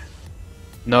don't know.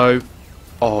 No.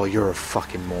 Oh, you're a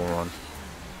fucking moron.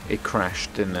 It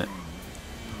crashed, didn't it?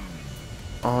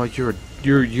 Oh, you're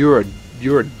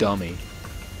a dummy.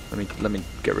 Let me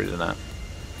get rid of that.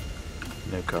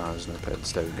 No cars, no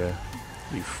pets. There we go.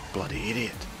 You bloody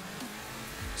idiot.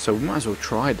 So we might as well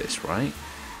try this, right?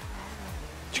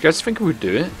 Do you guys think we would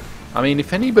do it? I mean,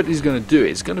 if anybody's gonna do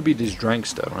it, it's gonna be this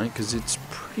dragster, right? Because it's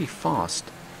pretty fast.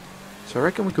 So I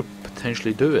reckon we could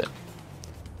potentially do it.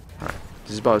 Alright,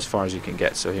 this is about as far as you can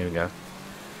get, so here we go.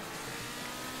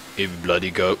 Here we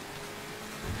bloody go.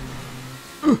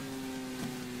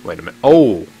 Wait a minute.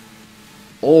 Oh!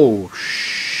 Oh,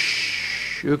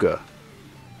 sugar.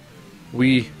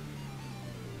 We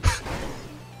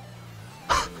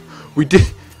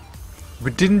didn't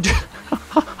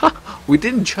we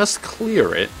didn't just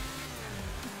clear it.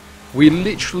 We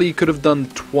literally could have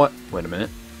done wait a minute.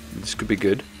 This could be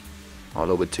good. Oh, a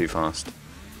little bit too fast.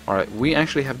 Alright, we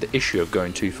actually have the issue of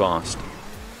going too fast.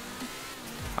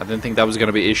 I didn't think that was going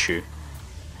to be an issue.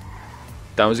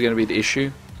 That was going to be the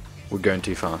issue. We're going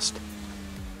too fast.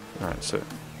 Alright, so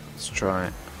let's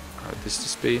try this to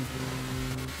speed.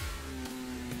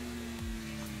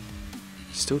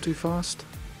 Still too fast?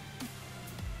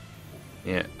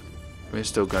 Yeah, we're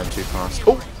still going too fast.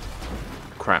 Oh!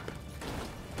 Crap.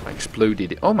 I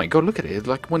exploded it. Oh my god, look at it. It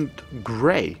like went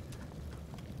grey.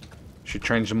 Should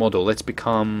change the model. Let's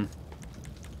become...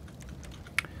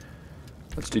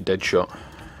 Let's do Deadshot.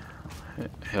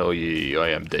 Hell yeah, I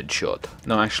am Deadshot.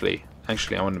 No, actually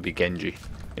I want to be Genji.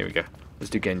 Here we go. Let's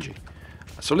do Genji.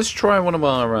 So let's try one of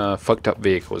our fucked up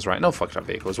vehicles, right? Not fucked up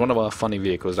vehicles. One of our funny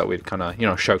vehicles that we're kind of, you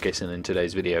know, showcasing in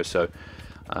today's video. So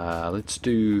let's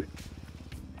do...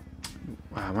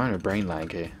 Wow, I'm having a brain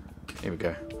lag here. Here we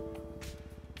go.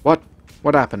 What?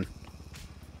 What happened?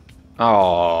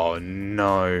 Oh,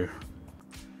 no.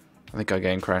 I think our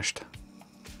game crashed.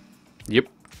 Yep.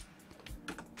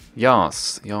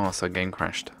 Yes, our game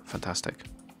crashed. Fantastic.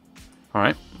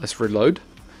 Alright, let's reload.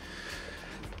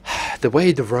 The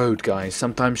way the road, guys.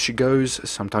 Sometimes she goes,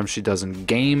 sometimes she doesn't.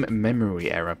 Game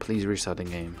memory error. Please restart the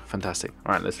game. Fantastic.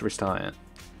 Alright, let's restart it.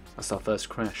 That's our first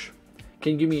crash.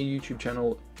 Can you give me a YouTube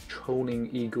channel, Trolling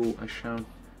Eagle, a shout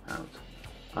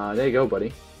out? There you go,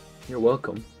 buddy. You're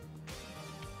welcome.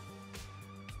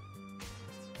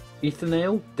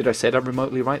 Ethanail? Did I say that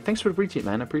remotely right? Thanks for the retweet,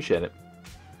 man. I appreciate it.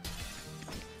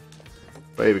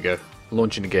 But here we go.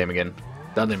 Launching the game again.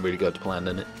 That didn't really go to plan,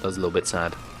 didn't it? That was a little bit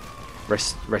sad.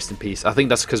 Rest in peace. I think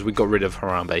that's because we got rid of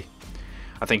Harambe.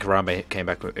 I think Harambe came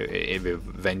back with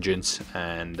vengeance,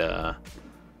 and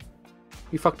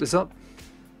he fucked us up.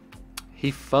 He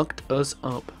fucked us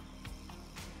up.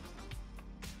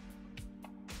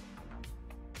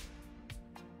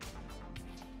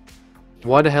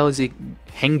 Why the hell is he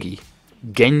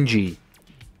Genji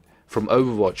from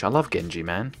Overwatch? I love Genji,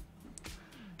 man.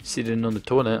 Sitting on the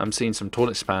toilet. I'm seeing some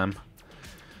toilet spam.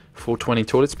 420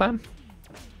 toilet spam?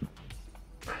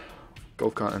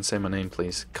 Golf cart and say my name,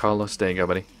 please. Carlos, there you go,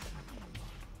 buddy.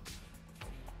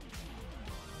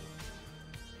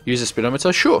 Use a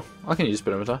speedometer? Sure, I can use a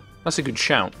speedometer. That's a good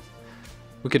shout.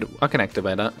 I can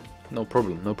activate that. No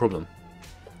problem, no problem.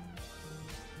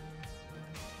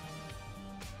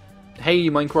 Hey,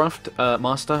 Minecraft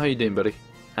Master, how you doing, buddy?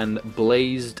 And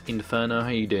Blazed Inferno, how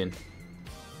you doing?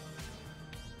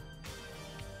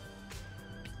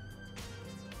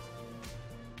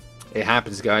 It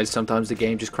happens, guys. Sometimes the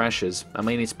game just crashes. I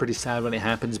mean, it's pretty sad when it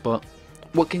happens, but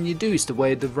what can you do? It's the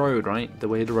way of the road, right? The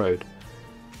way of the road.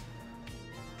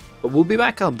 But we'll be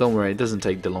back up, don't worry. It doesn't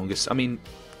take the longest. I mean,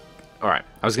 alright.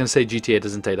 I was going to say GTA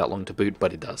doesn't take that long to boot,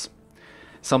 but it does.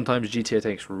 Sometimes GTA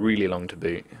takes really long to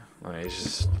boot. Like, it's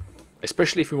just...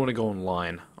 Especially if you want to go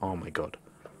online. Oh my god.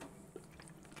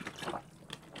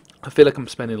 I feel like I'm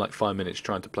spending like 5 minutes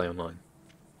trying to play online.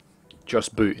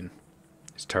 Just booting.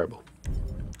 It's terrible.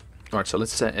 Alright, so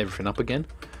let's set everything up again.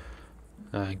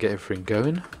 Get everything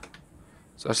going.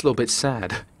 So that's a little bit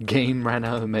sad. Game ran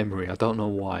out of memory. I don't know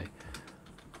why.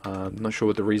 I'm not sure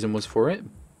what the reason was for it.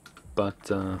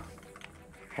 But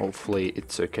hopefully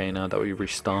it's okay now that we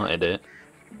restarted it.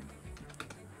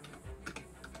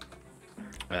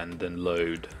 And then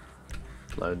load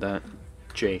that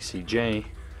JCJ.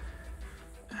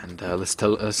 And let's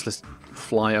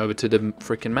fly over to the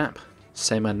freaking map.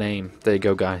 Say my name. There you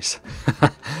go, guys.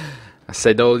 I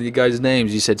said all you guys'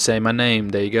 names. You said say my name.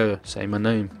 There you go. Say my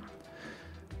name.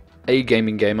 Hey,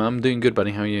 gaming gamer. I'm doing good,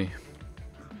 buddy. How are you?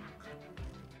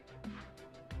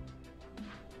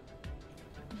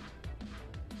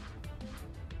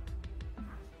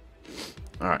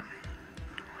 Alright.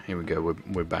 Here we go.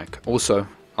 We're back. Also,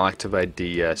 I'll activate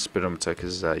the speedometer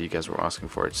because you guys were asking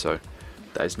for it. So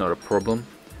that is not a problem.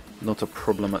 Not a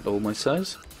problem at all, my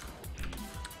sirs.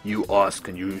 You ask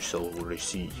and you shall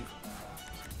receive.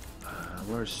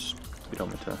 Where's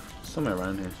speedometer? Somewhere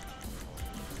around here.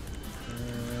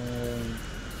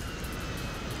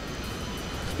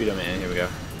 Speedometer, here we go.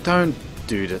 Don't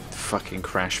do the fucking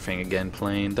crash thing again,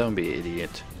 plane. Don't be an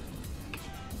idiot.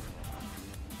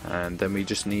 And then we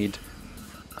just need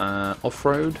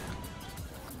off-road.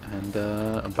 And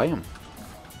bam.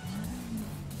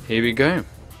 here we go.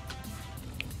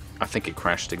 I think it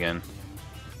crashed again.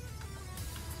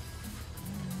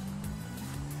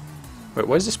 Wait,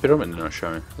 why is the speedometer not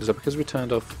showing? Is that because we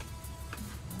turned off?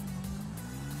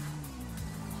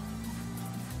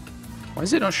 Why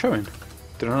is it not showing?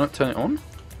 Did I not turn it on?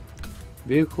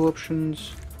 Vehicle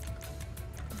options.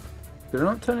 Did I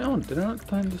not turn it on? Did I not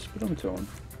turn the speedometer on?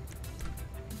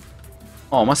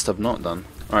 Oh, I must have not done.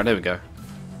 Alright, there we go.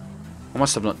 I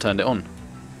must have not turned it on.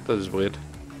 That is weird.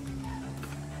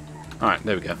 Alright,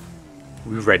 there we go.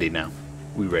 We're ready now.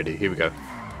 We're ready. Here we go.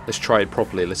 Let's try it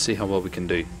properly. Let's see how well we can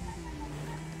do.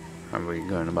 And we're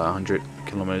going about 100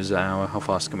 kilometers an hour. How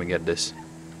fast can we get this?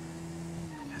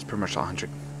 It's pretty much like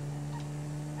 100.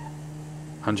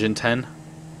 110?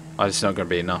 Oh, it's not going to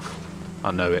be enough. I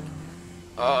know it.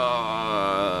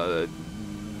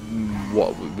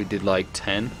 What? We did like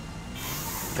 10? I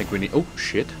think we need... Oh,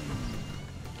 shit.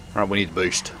 Alright, we need to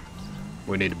boost.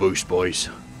 We need to boost, boys.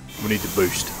 We need to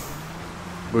boost.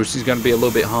 Boost is going to be a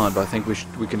little bit hard, but I think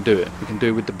we can do it. We can do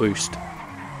it with the boost.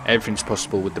 Everything's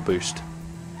possible with the boost.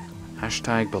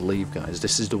 Hashtag believe, guys.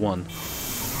 This is the one.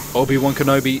 Obi-Wan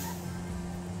Kenobi.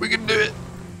 We can do it.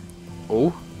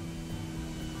 Oh.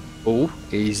 Oh.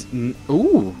 He's...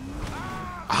 Ooh.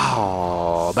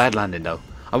 Oh, bad landing, though.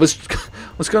 I was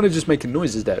kind of just making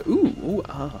noises there. Ooh. Ooh.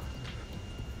 Ah.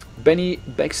 Benny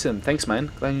Bexham. Thanks,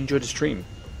 man. Glad you enjoyed the stream.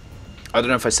 I don't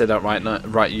know if I said that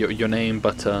right, your name,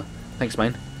 but thanks,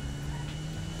 man.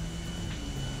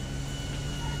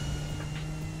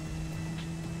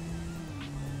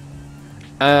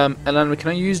 Elanip, can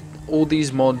I use all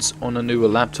these mods on a newer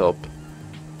laptop?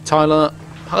 Tyler,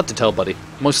 hard to tell, buddy.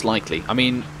 Most likely. I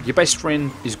mean, your best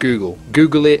friend is Google.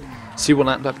 Google it, see what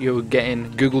laptop you're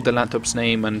getting, Google the laptop's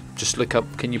name, and just look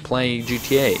up, can you play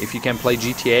GTA? If you can play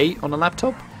GTA on a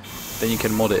laptop, then you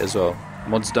can mod it as well.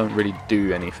 Mods don't really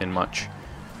do anything much,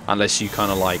 unless you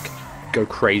kind of like go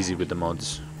crazy with the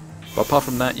mods. But apart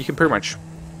from that, you can pretty much,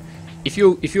 if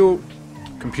your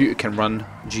computer can run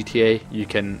GTA, you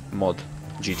can mod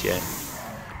GTA.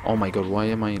 Oh my god, why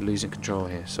am I losing control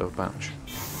here so much?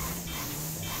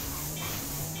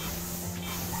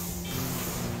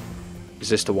 Is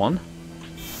this the one?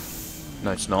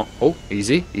 No, it's not. Oh,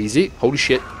 easy, easy. Holy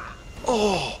shit.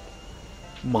 Oh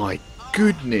my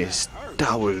goodness,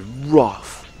 that was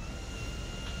rough.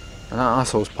 And that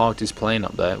asshole's parked his plane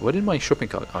up there. Where did my shopping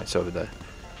cart? Oh, it's over there.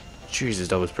 Jesus,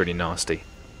 that was pretty nasty.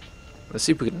 Let's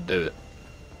see if we can do it.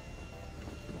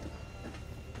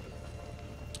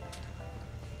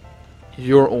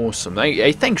 You're awesome.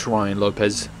 Hey, thanks, Ryan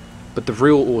Lopez. But the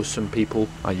real awesome people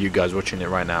are you guys watching it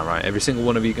right now, right? Every single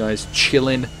one of you guys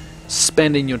chilling,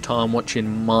 spending your time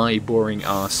watching my boring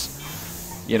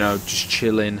ass, you know, just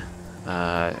chilling.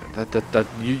 You're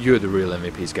the real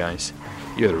MVPs, guys.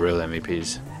 You're the real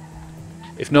MVPs.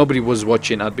 If nobody was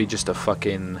watching, I'd be just a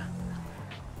fucking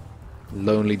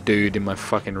lonely dude in my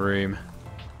fucking room,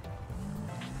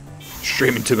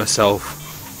 streaming to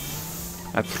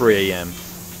myself at 3 AM.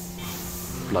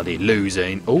 Bloody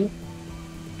losing. Oh,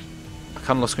 I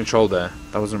kind of lost control there.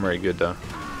 That wasn't very good though.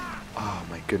 Oh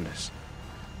my goodness.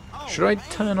 Should I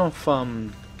turn off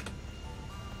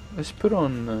let's put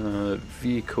on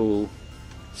vehicle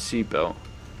seatbelt.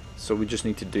 So we just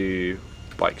need to do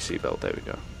bike seatbelt. There we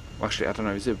go. Well, actually, I don't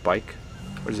know. Is it a bike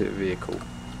or is it a vehicle?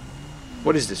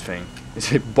 What is this thing?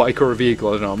 Is it bike or a vehicle?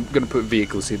 I don't know. I'm gonna put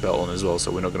vehicle seatbelt on as well,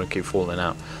 so we're not gonna keep falling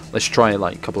out. Let's try it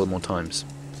like a couple of more times.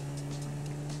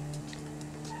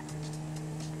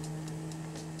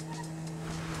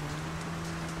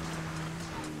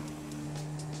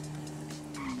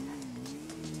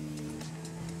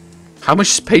 How much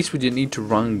space would you need to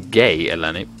run gay,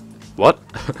 Elanip? What?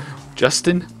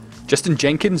 Justin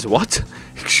Jenkins? What?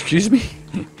 Excuse me?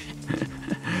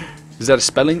 Is that a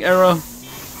spelling error?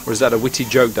 Or is that a witty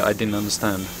joke that I didn't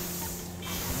understand?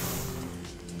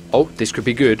 Oh, this could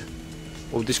be good.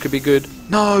 Oh, this could be good.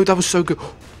 No, that was so good.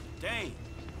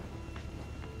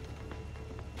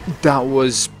 That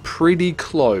was pretty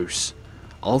close.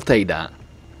 I'll take that.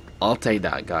 I'll take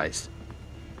that, guys.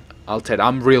 I'll take it.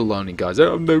 I'm real lonely, guys.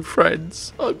 I have no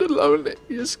friends. I'm the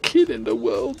loneliest kid in the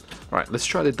world. Right, let's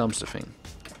try the dumpster thing.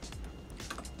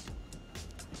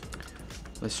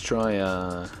 Let's try,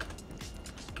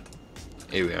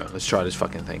 here we go. Let's try this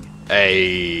fucking thing.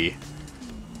 Hey!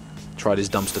 Try this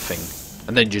dumpster thing.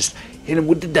 And then just hit him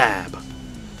with the dab.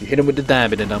 You hit him with the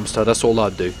dab in the dumpster. That's all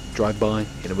I'd do. Drive by,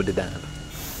 hit him with the dab.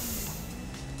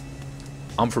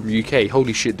 I'm from UK.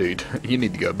 Holy shit, dude. You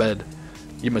need to go to bed.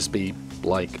 You must be,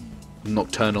 like,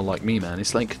 nocturnal like me, man.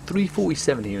 It's like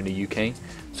 3:47 here in the UK,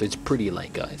 so it's pretty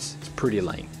late, guys. It's pretty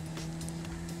late.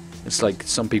 It's like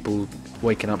some people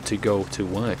waking up to go to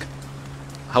work.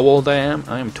 how old I am?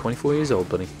 I am 24 years old,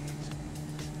 buddy.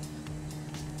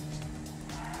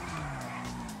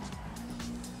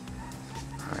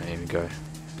 Alright, here we go.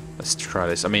 Let's try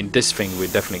this. I mean, this thing we're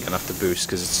definitely gonna have to boost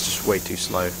because it's just way too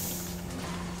slow.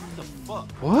 What the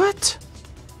fuck? What?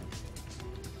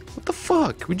 What the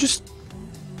fuck? We just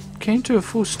came to a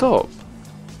full stop.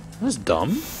 That's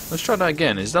dumb. Let's try that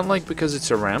again. Is that like because it's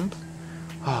a ramp?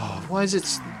 Oh, why is it...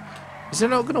 Is it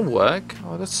not gonna work?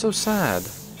 Oh, that's so sad.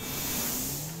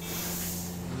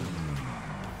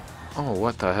 Oh,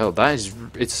 what the hell? That is...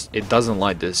 It doesn't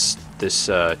like this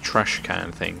trash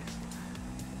can thing.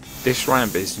 This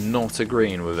ramp is not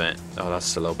agreeing with it. Oh,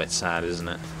 that's a little bit sad, isn't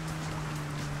it?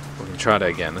 We can try that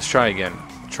again. Let's try again.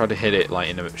 Try to hit it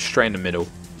like straight in the middle.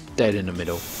 Dead in the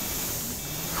middle.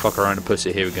 Fuck around and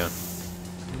pussy. Here we go.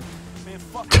 Man,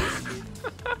 fuck this.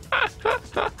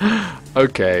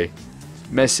 Okay.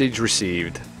 Message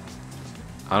received.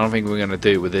 I don't think we're gonna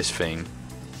do it with this thing.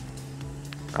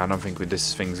 I don't think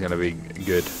this thing's gonna be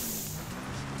good.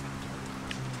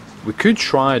 We could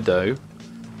try though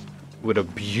with a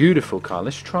beautiful car.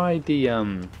 Let's try the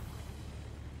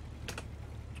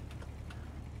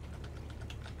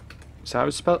is that how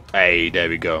it's spelled? Hey, there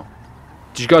we go.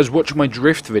 Did you guys watch my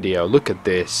drift video? Look at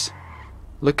this.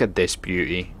 Look at this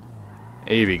beauty.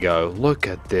 Here we go. Look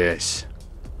at this.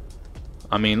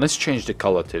 I mean, let's change the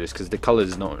color to this because the color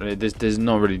is not. There's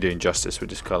not really doing justice with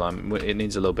this color. I mean, it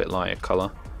needs a little bit lighter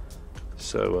color.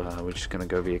 So we're just gonna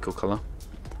go vehicle color.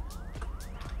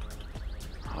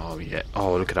 Oh yeah.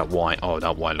 Oh, look at that white. Oh,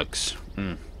 that white looks.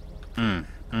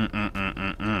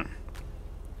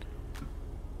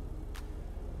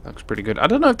 Looks pretty good. I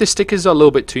don't know if the stickers are a little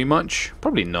bit too much.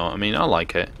 Probably not. I mean, I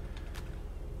like it.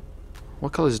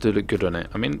 What colors do look good on it?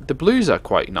 I mean, the blues are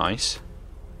quite nice.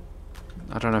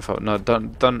 I don't know if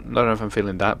don't know if I'm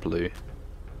feeling that blue.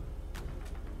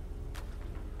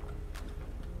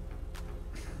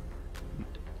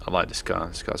 I like this car.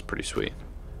 This car's pretty sweet.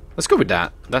 Let's go with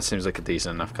that. That seems like a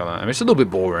decent enough color. I mean, it's a little bit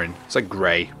boring. It's like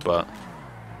grey, but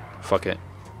fuck it.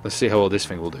 Let's see how well this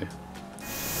thing will do.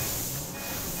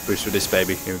 Boost with this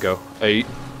baby. Here we go. Hey.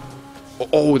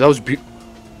 Oh, that was beautiful.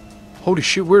 Holy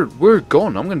shit, we're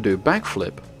gone. I'm gonna do a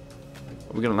backflip.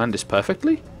 Are we gonna land this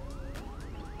perfectly?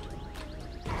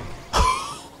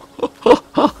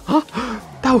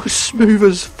 That was smooth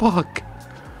as fuck.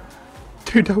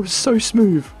 Dude, that was so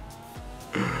smooth.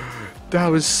 That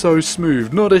was so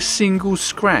smooth. Not a single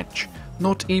scratch.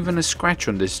 Not even a scratch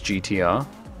on this GTR.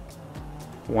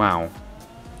 Wow.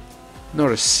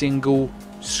 Not a single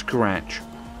scratch.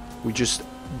 We just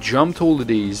jumped all of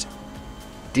these,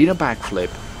 did a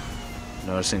backflip,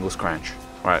 not a single scratch.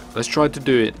 Alright, let's try to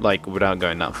do it like without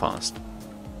going that fast.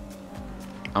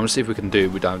 I'm gonna see if we can do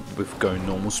it with going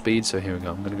normal speed. So here we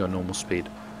go. I'm gonna go normal speed.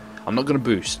 I'm not gonna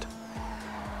boost.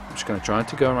 I'm just gonna try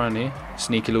to go around here.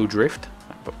 Sneaky little drift.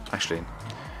 But actually,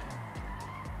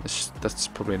 that's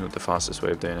probably not the fastest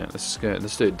way of doing it. Let's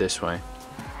do it this way.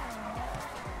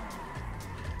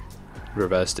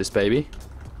 Reverse this baby.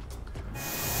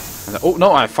 And oh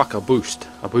no! I boost.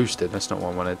 I boosted. That's not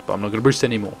what I wanted. But I'm not gonna boost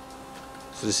anymore.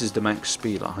 So this is the max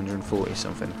speed, like 140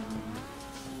 something.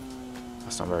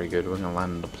 That's not very good. We're gonna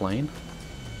land on the plane.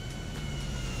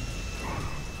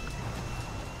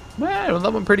 Man, well,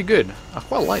 that went pretty good. I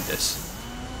quite like this.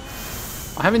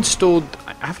 I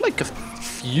have like a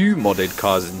few modded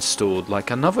cars installed.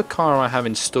 Like another car I have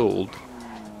installed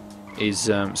is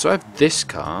so I have this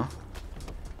car.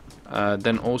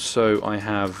 Then also I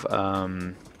have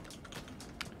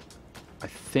I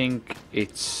think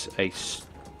it's a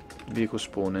vehicle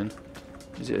spawning.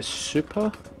 Is it a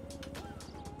Super?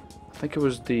 I think it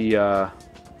was the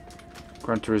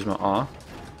Gran Turismo R.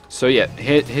 So yeah,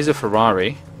 here's a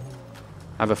Ferrari.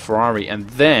 I have a Ferrari, and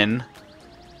then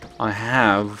I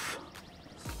have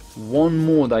one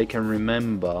more that I can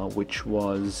remember, which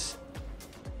was,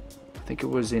 I think it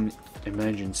was in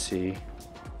Emergency,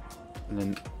 and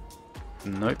then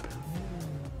nope.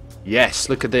 Yes,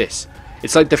 look at this.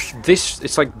 It's like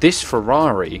it's like this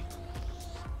Ferrari,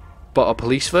 but a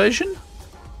police version.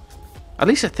 At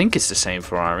least I think it's the same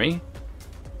Ferrari.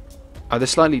 Are they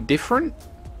slightly different?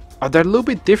 Are they a little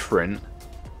bit different?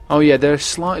 Oh yeah, they're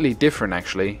slightly different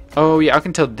actually. Oh yeah, I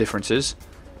can tell the differences.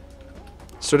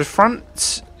 So the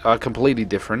fronts are completely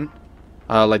different.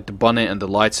 Like the bonnet and the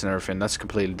lights and everything, that's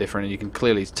completely different, and you can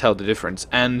clearly tell the difference.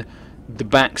 And the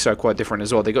backs are quite different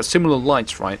as well. They got similar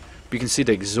lights, right? But you can see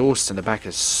the exhaust in the back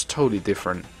is totally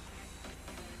different.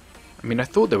 I mean, I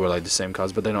thought they were like the same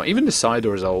cars, but they're not. Even the side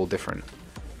doors are all different.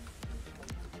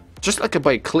 Just like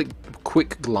by a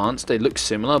quick glance, they look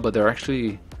similar, but they're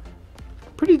actually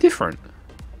pretty different.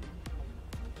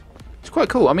 quite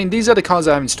cool. I mean, these are the cars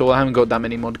I have installed. I haven't got that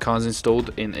many mod cars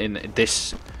installed in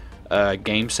this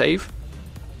game save.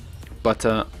 But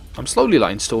I'm slowly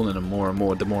like installing them more and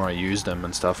more the more I use them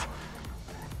and stuff.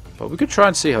 But we could try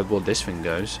and see how well this thing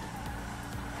goes.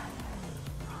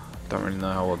 Don't really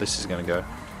know how well this is going to go.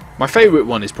 My favourite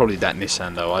one is probably that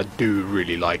Nissan though. I do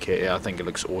really like it. Yeah, I think it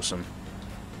looks awesome.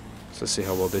 So let's see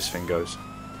how well this thing goes.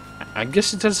 I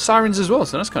guess it has sirens as well,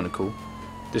 so that's kind of cool.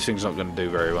 This thing's not going to do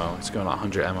very well. It's going like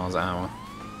 100 miles an hour.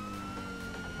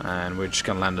 And we're just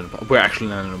going to land on... We're actually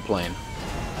landing on a plane.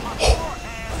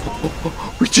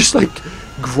 We just like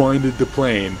grinded the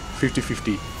plane.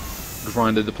 50-50.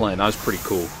 Grinded the plane. That was pretty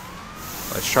cool.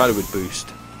 Let's try it with boost.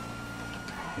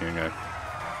 Here we go.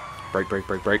 Brake, brake,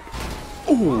 brake, brake.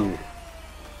 Ooh!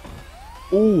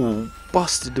 Ooh!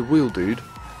 Busted the wheel, dude.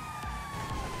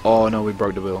 Oh no, we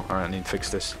broke the wheel. Alright, I need to fix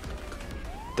this.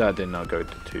 That did not go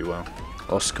too well.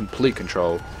 Lost complete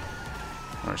control.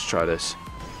 Let's try this.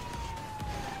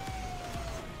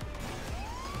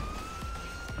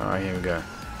 Alright, here we go.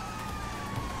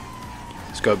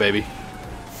 Let's go, baby.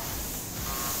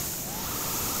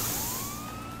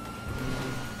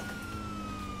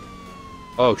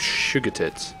 Oh, sugar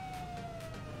tits.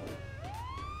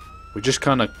 We just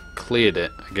kind of cleared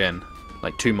it again.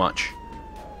 Like, too much.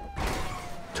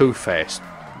 Too fast.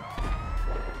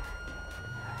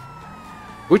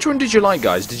 Which one did you like,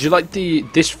 guys? Did you like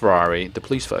this Ferrari, the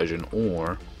police version,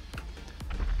 or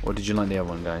did you like the other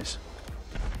one, guys?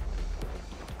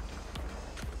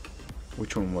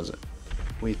 Which one was it?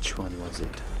 Which one was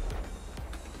it?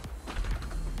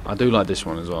 I do like this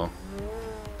one as well.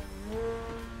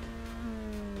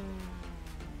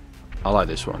 I like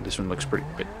this one. This one looks pretty...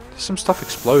 Wait, there's some stuff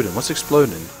exploding. What's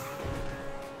exploding?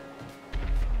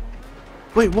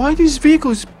 Wait, why are these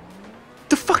vehicles...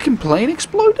 The fucking plane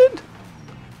exploded?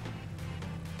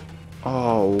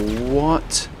 Oh,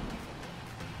 what?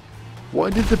 Why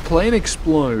did the plane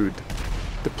explode?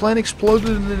 The plane exploded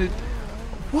and then it...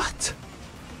 What?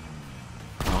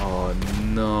 Oh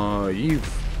no, you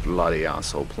bloody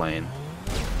asshole plane.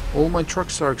 All my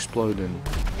trucks are exploding.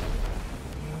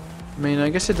 I mean, I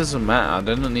guess it doesn't matter.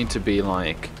 They don't need to be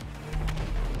like...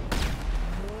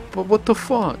 But what the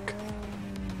fuck?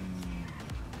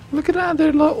 Look at that,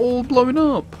 they're like all blowing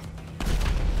up.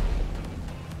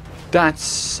 That's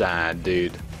sad,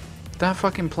 dude. That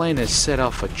fucking plane has set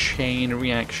off a chain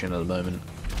reaction at the moment.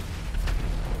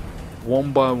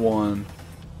 One by one,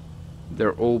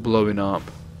 they're all blowing up.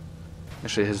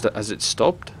 Actually, has it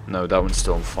stopped? No, that one's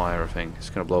still on fire, I think. It's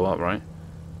gonna blow up, right?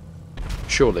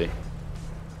 Surely.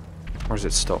 Or has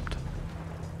it stopped?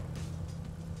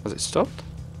 Has it stopped?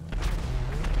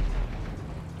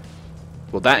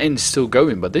 Well, that end's still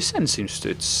going, but this end seems to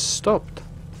it's stopped.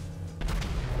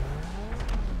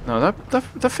 No,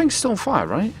 that thing's still on fire,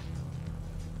 right?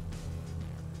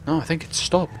 No, I think it's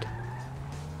stopped.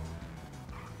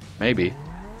 Maybe.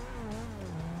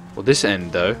 Well, this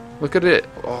end, though. Look at it.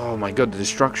 Oh my god, the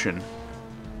destruction.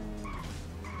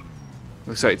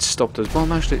 Looks like it's stopped as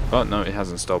well. Actually, oh no, it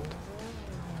hasn't stopped.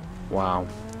 Wow.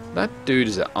 That dude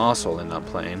is an asshole in that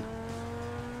plane.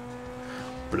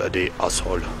 Bloody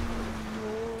asshole.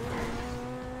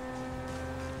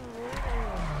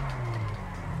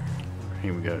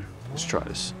 Here we go. Let's try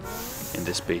this. In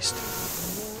this beast.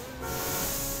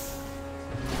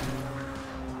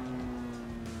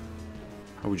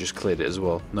 Oh, we just cleared it as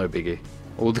well. No biggie.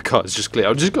 All the cars just clear.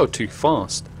 I'll just go too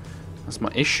fast. That's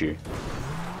my issue.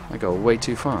 I go way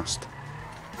too fast.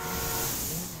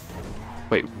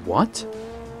 Wait, what?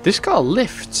 This car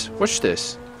lifts. Watch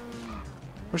this.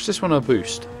 Watch this one on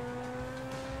boost.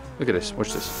 Look at this.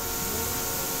 Watch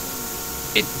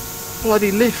this. It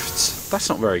bloody lifts. That's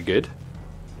not very good.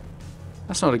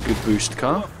 That's not a good boost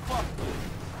car.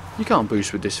 You can't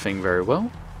boost with this thing very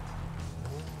well.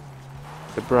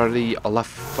 The bloody La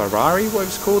Ferrari, what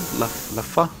it's called?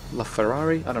 La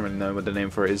Ferrari? I don't really know what the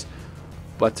name for it is.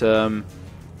 But,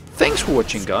 thanks for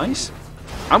watching, guys.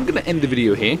 I'm gonna end the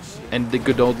video here. And the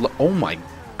good old... Oh my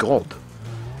god.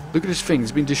 Look at this thing.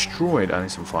 It's been destroyed. I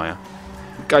need some fire.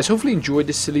 Guys, hopefully you enjoyed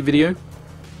this silly video.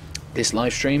 This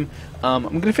live stream.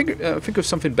 I'm gonna think of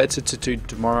something better to do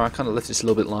tomorrow. I kind of left this a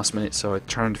little bit last minute, so I'm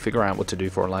trying to figure out what to do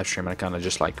for a live stream. And I kind of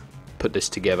just like put this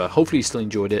together. Hopefully you still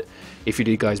enjoyed it. If you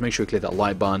did, guys, make sure you click that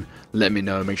like button. Let me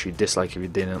know. Make sure you dislike if you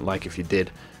didn't, like if you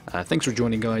did. Thanks for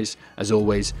joining, guys. As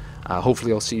always,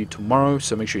 hopefully I'll see you tomorrow.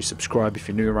 So make sure you subscribe if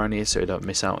you're new around here, so you don't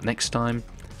miss out next time.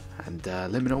 And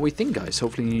let me know what you think, guys.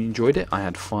 Hopefully you enjoyed it. I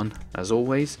had fun as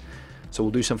always. So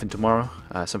we'll do something tomorrow.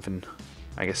 Something,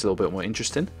 I guess, a little bit more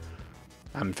interesting.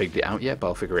 I haven't figured it out yet, but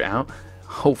I'll figure it out.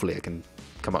 Hopefully I can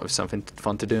come up with something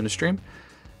fun to do in the stream.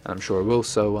 And I'm sure I will.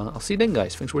 So I'll see you then,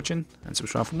 guys. Thanks for watching, and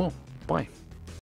subscribe for more. Bye.